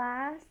is the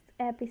last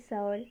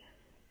episode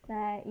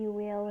that you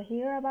will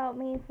hear about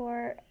me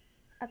for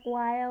a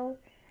while,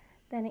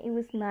 then it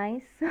was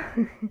nice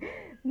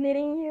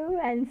meeting you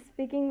and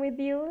speaking with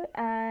you,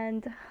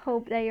 and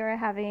hope that you're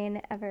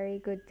having a very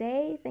good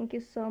day. Thank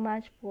you so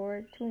much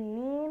for tuning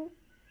in.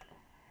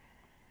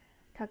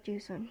 Talk to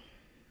you soon.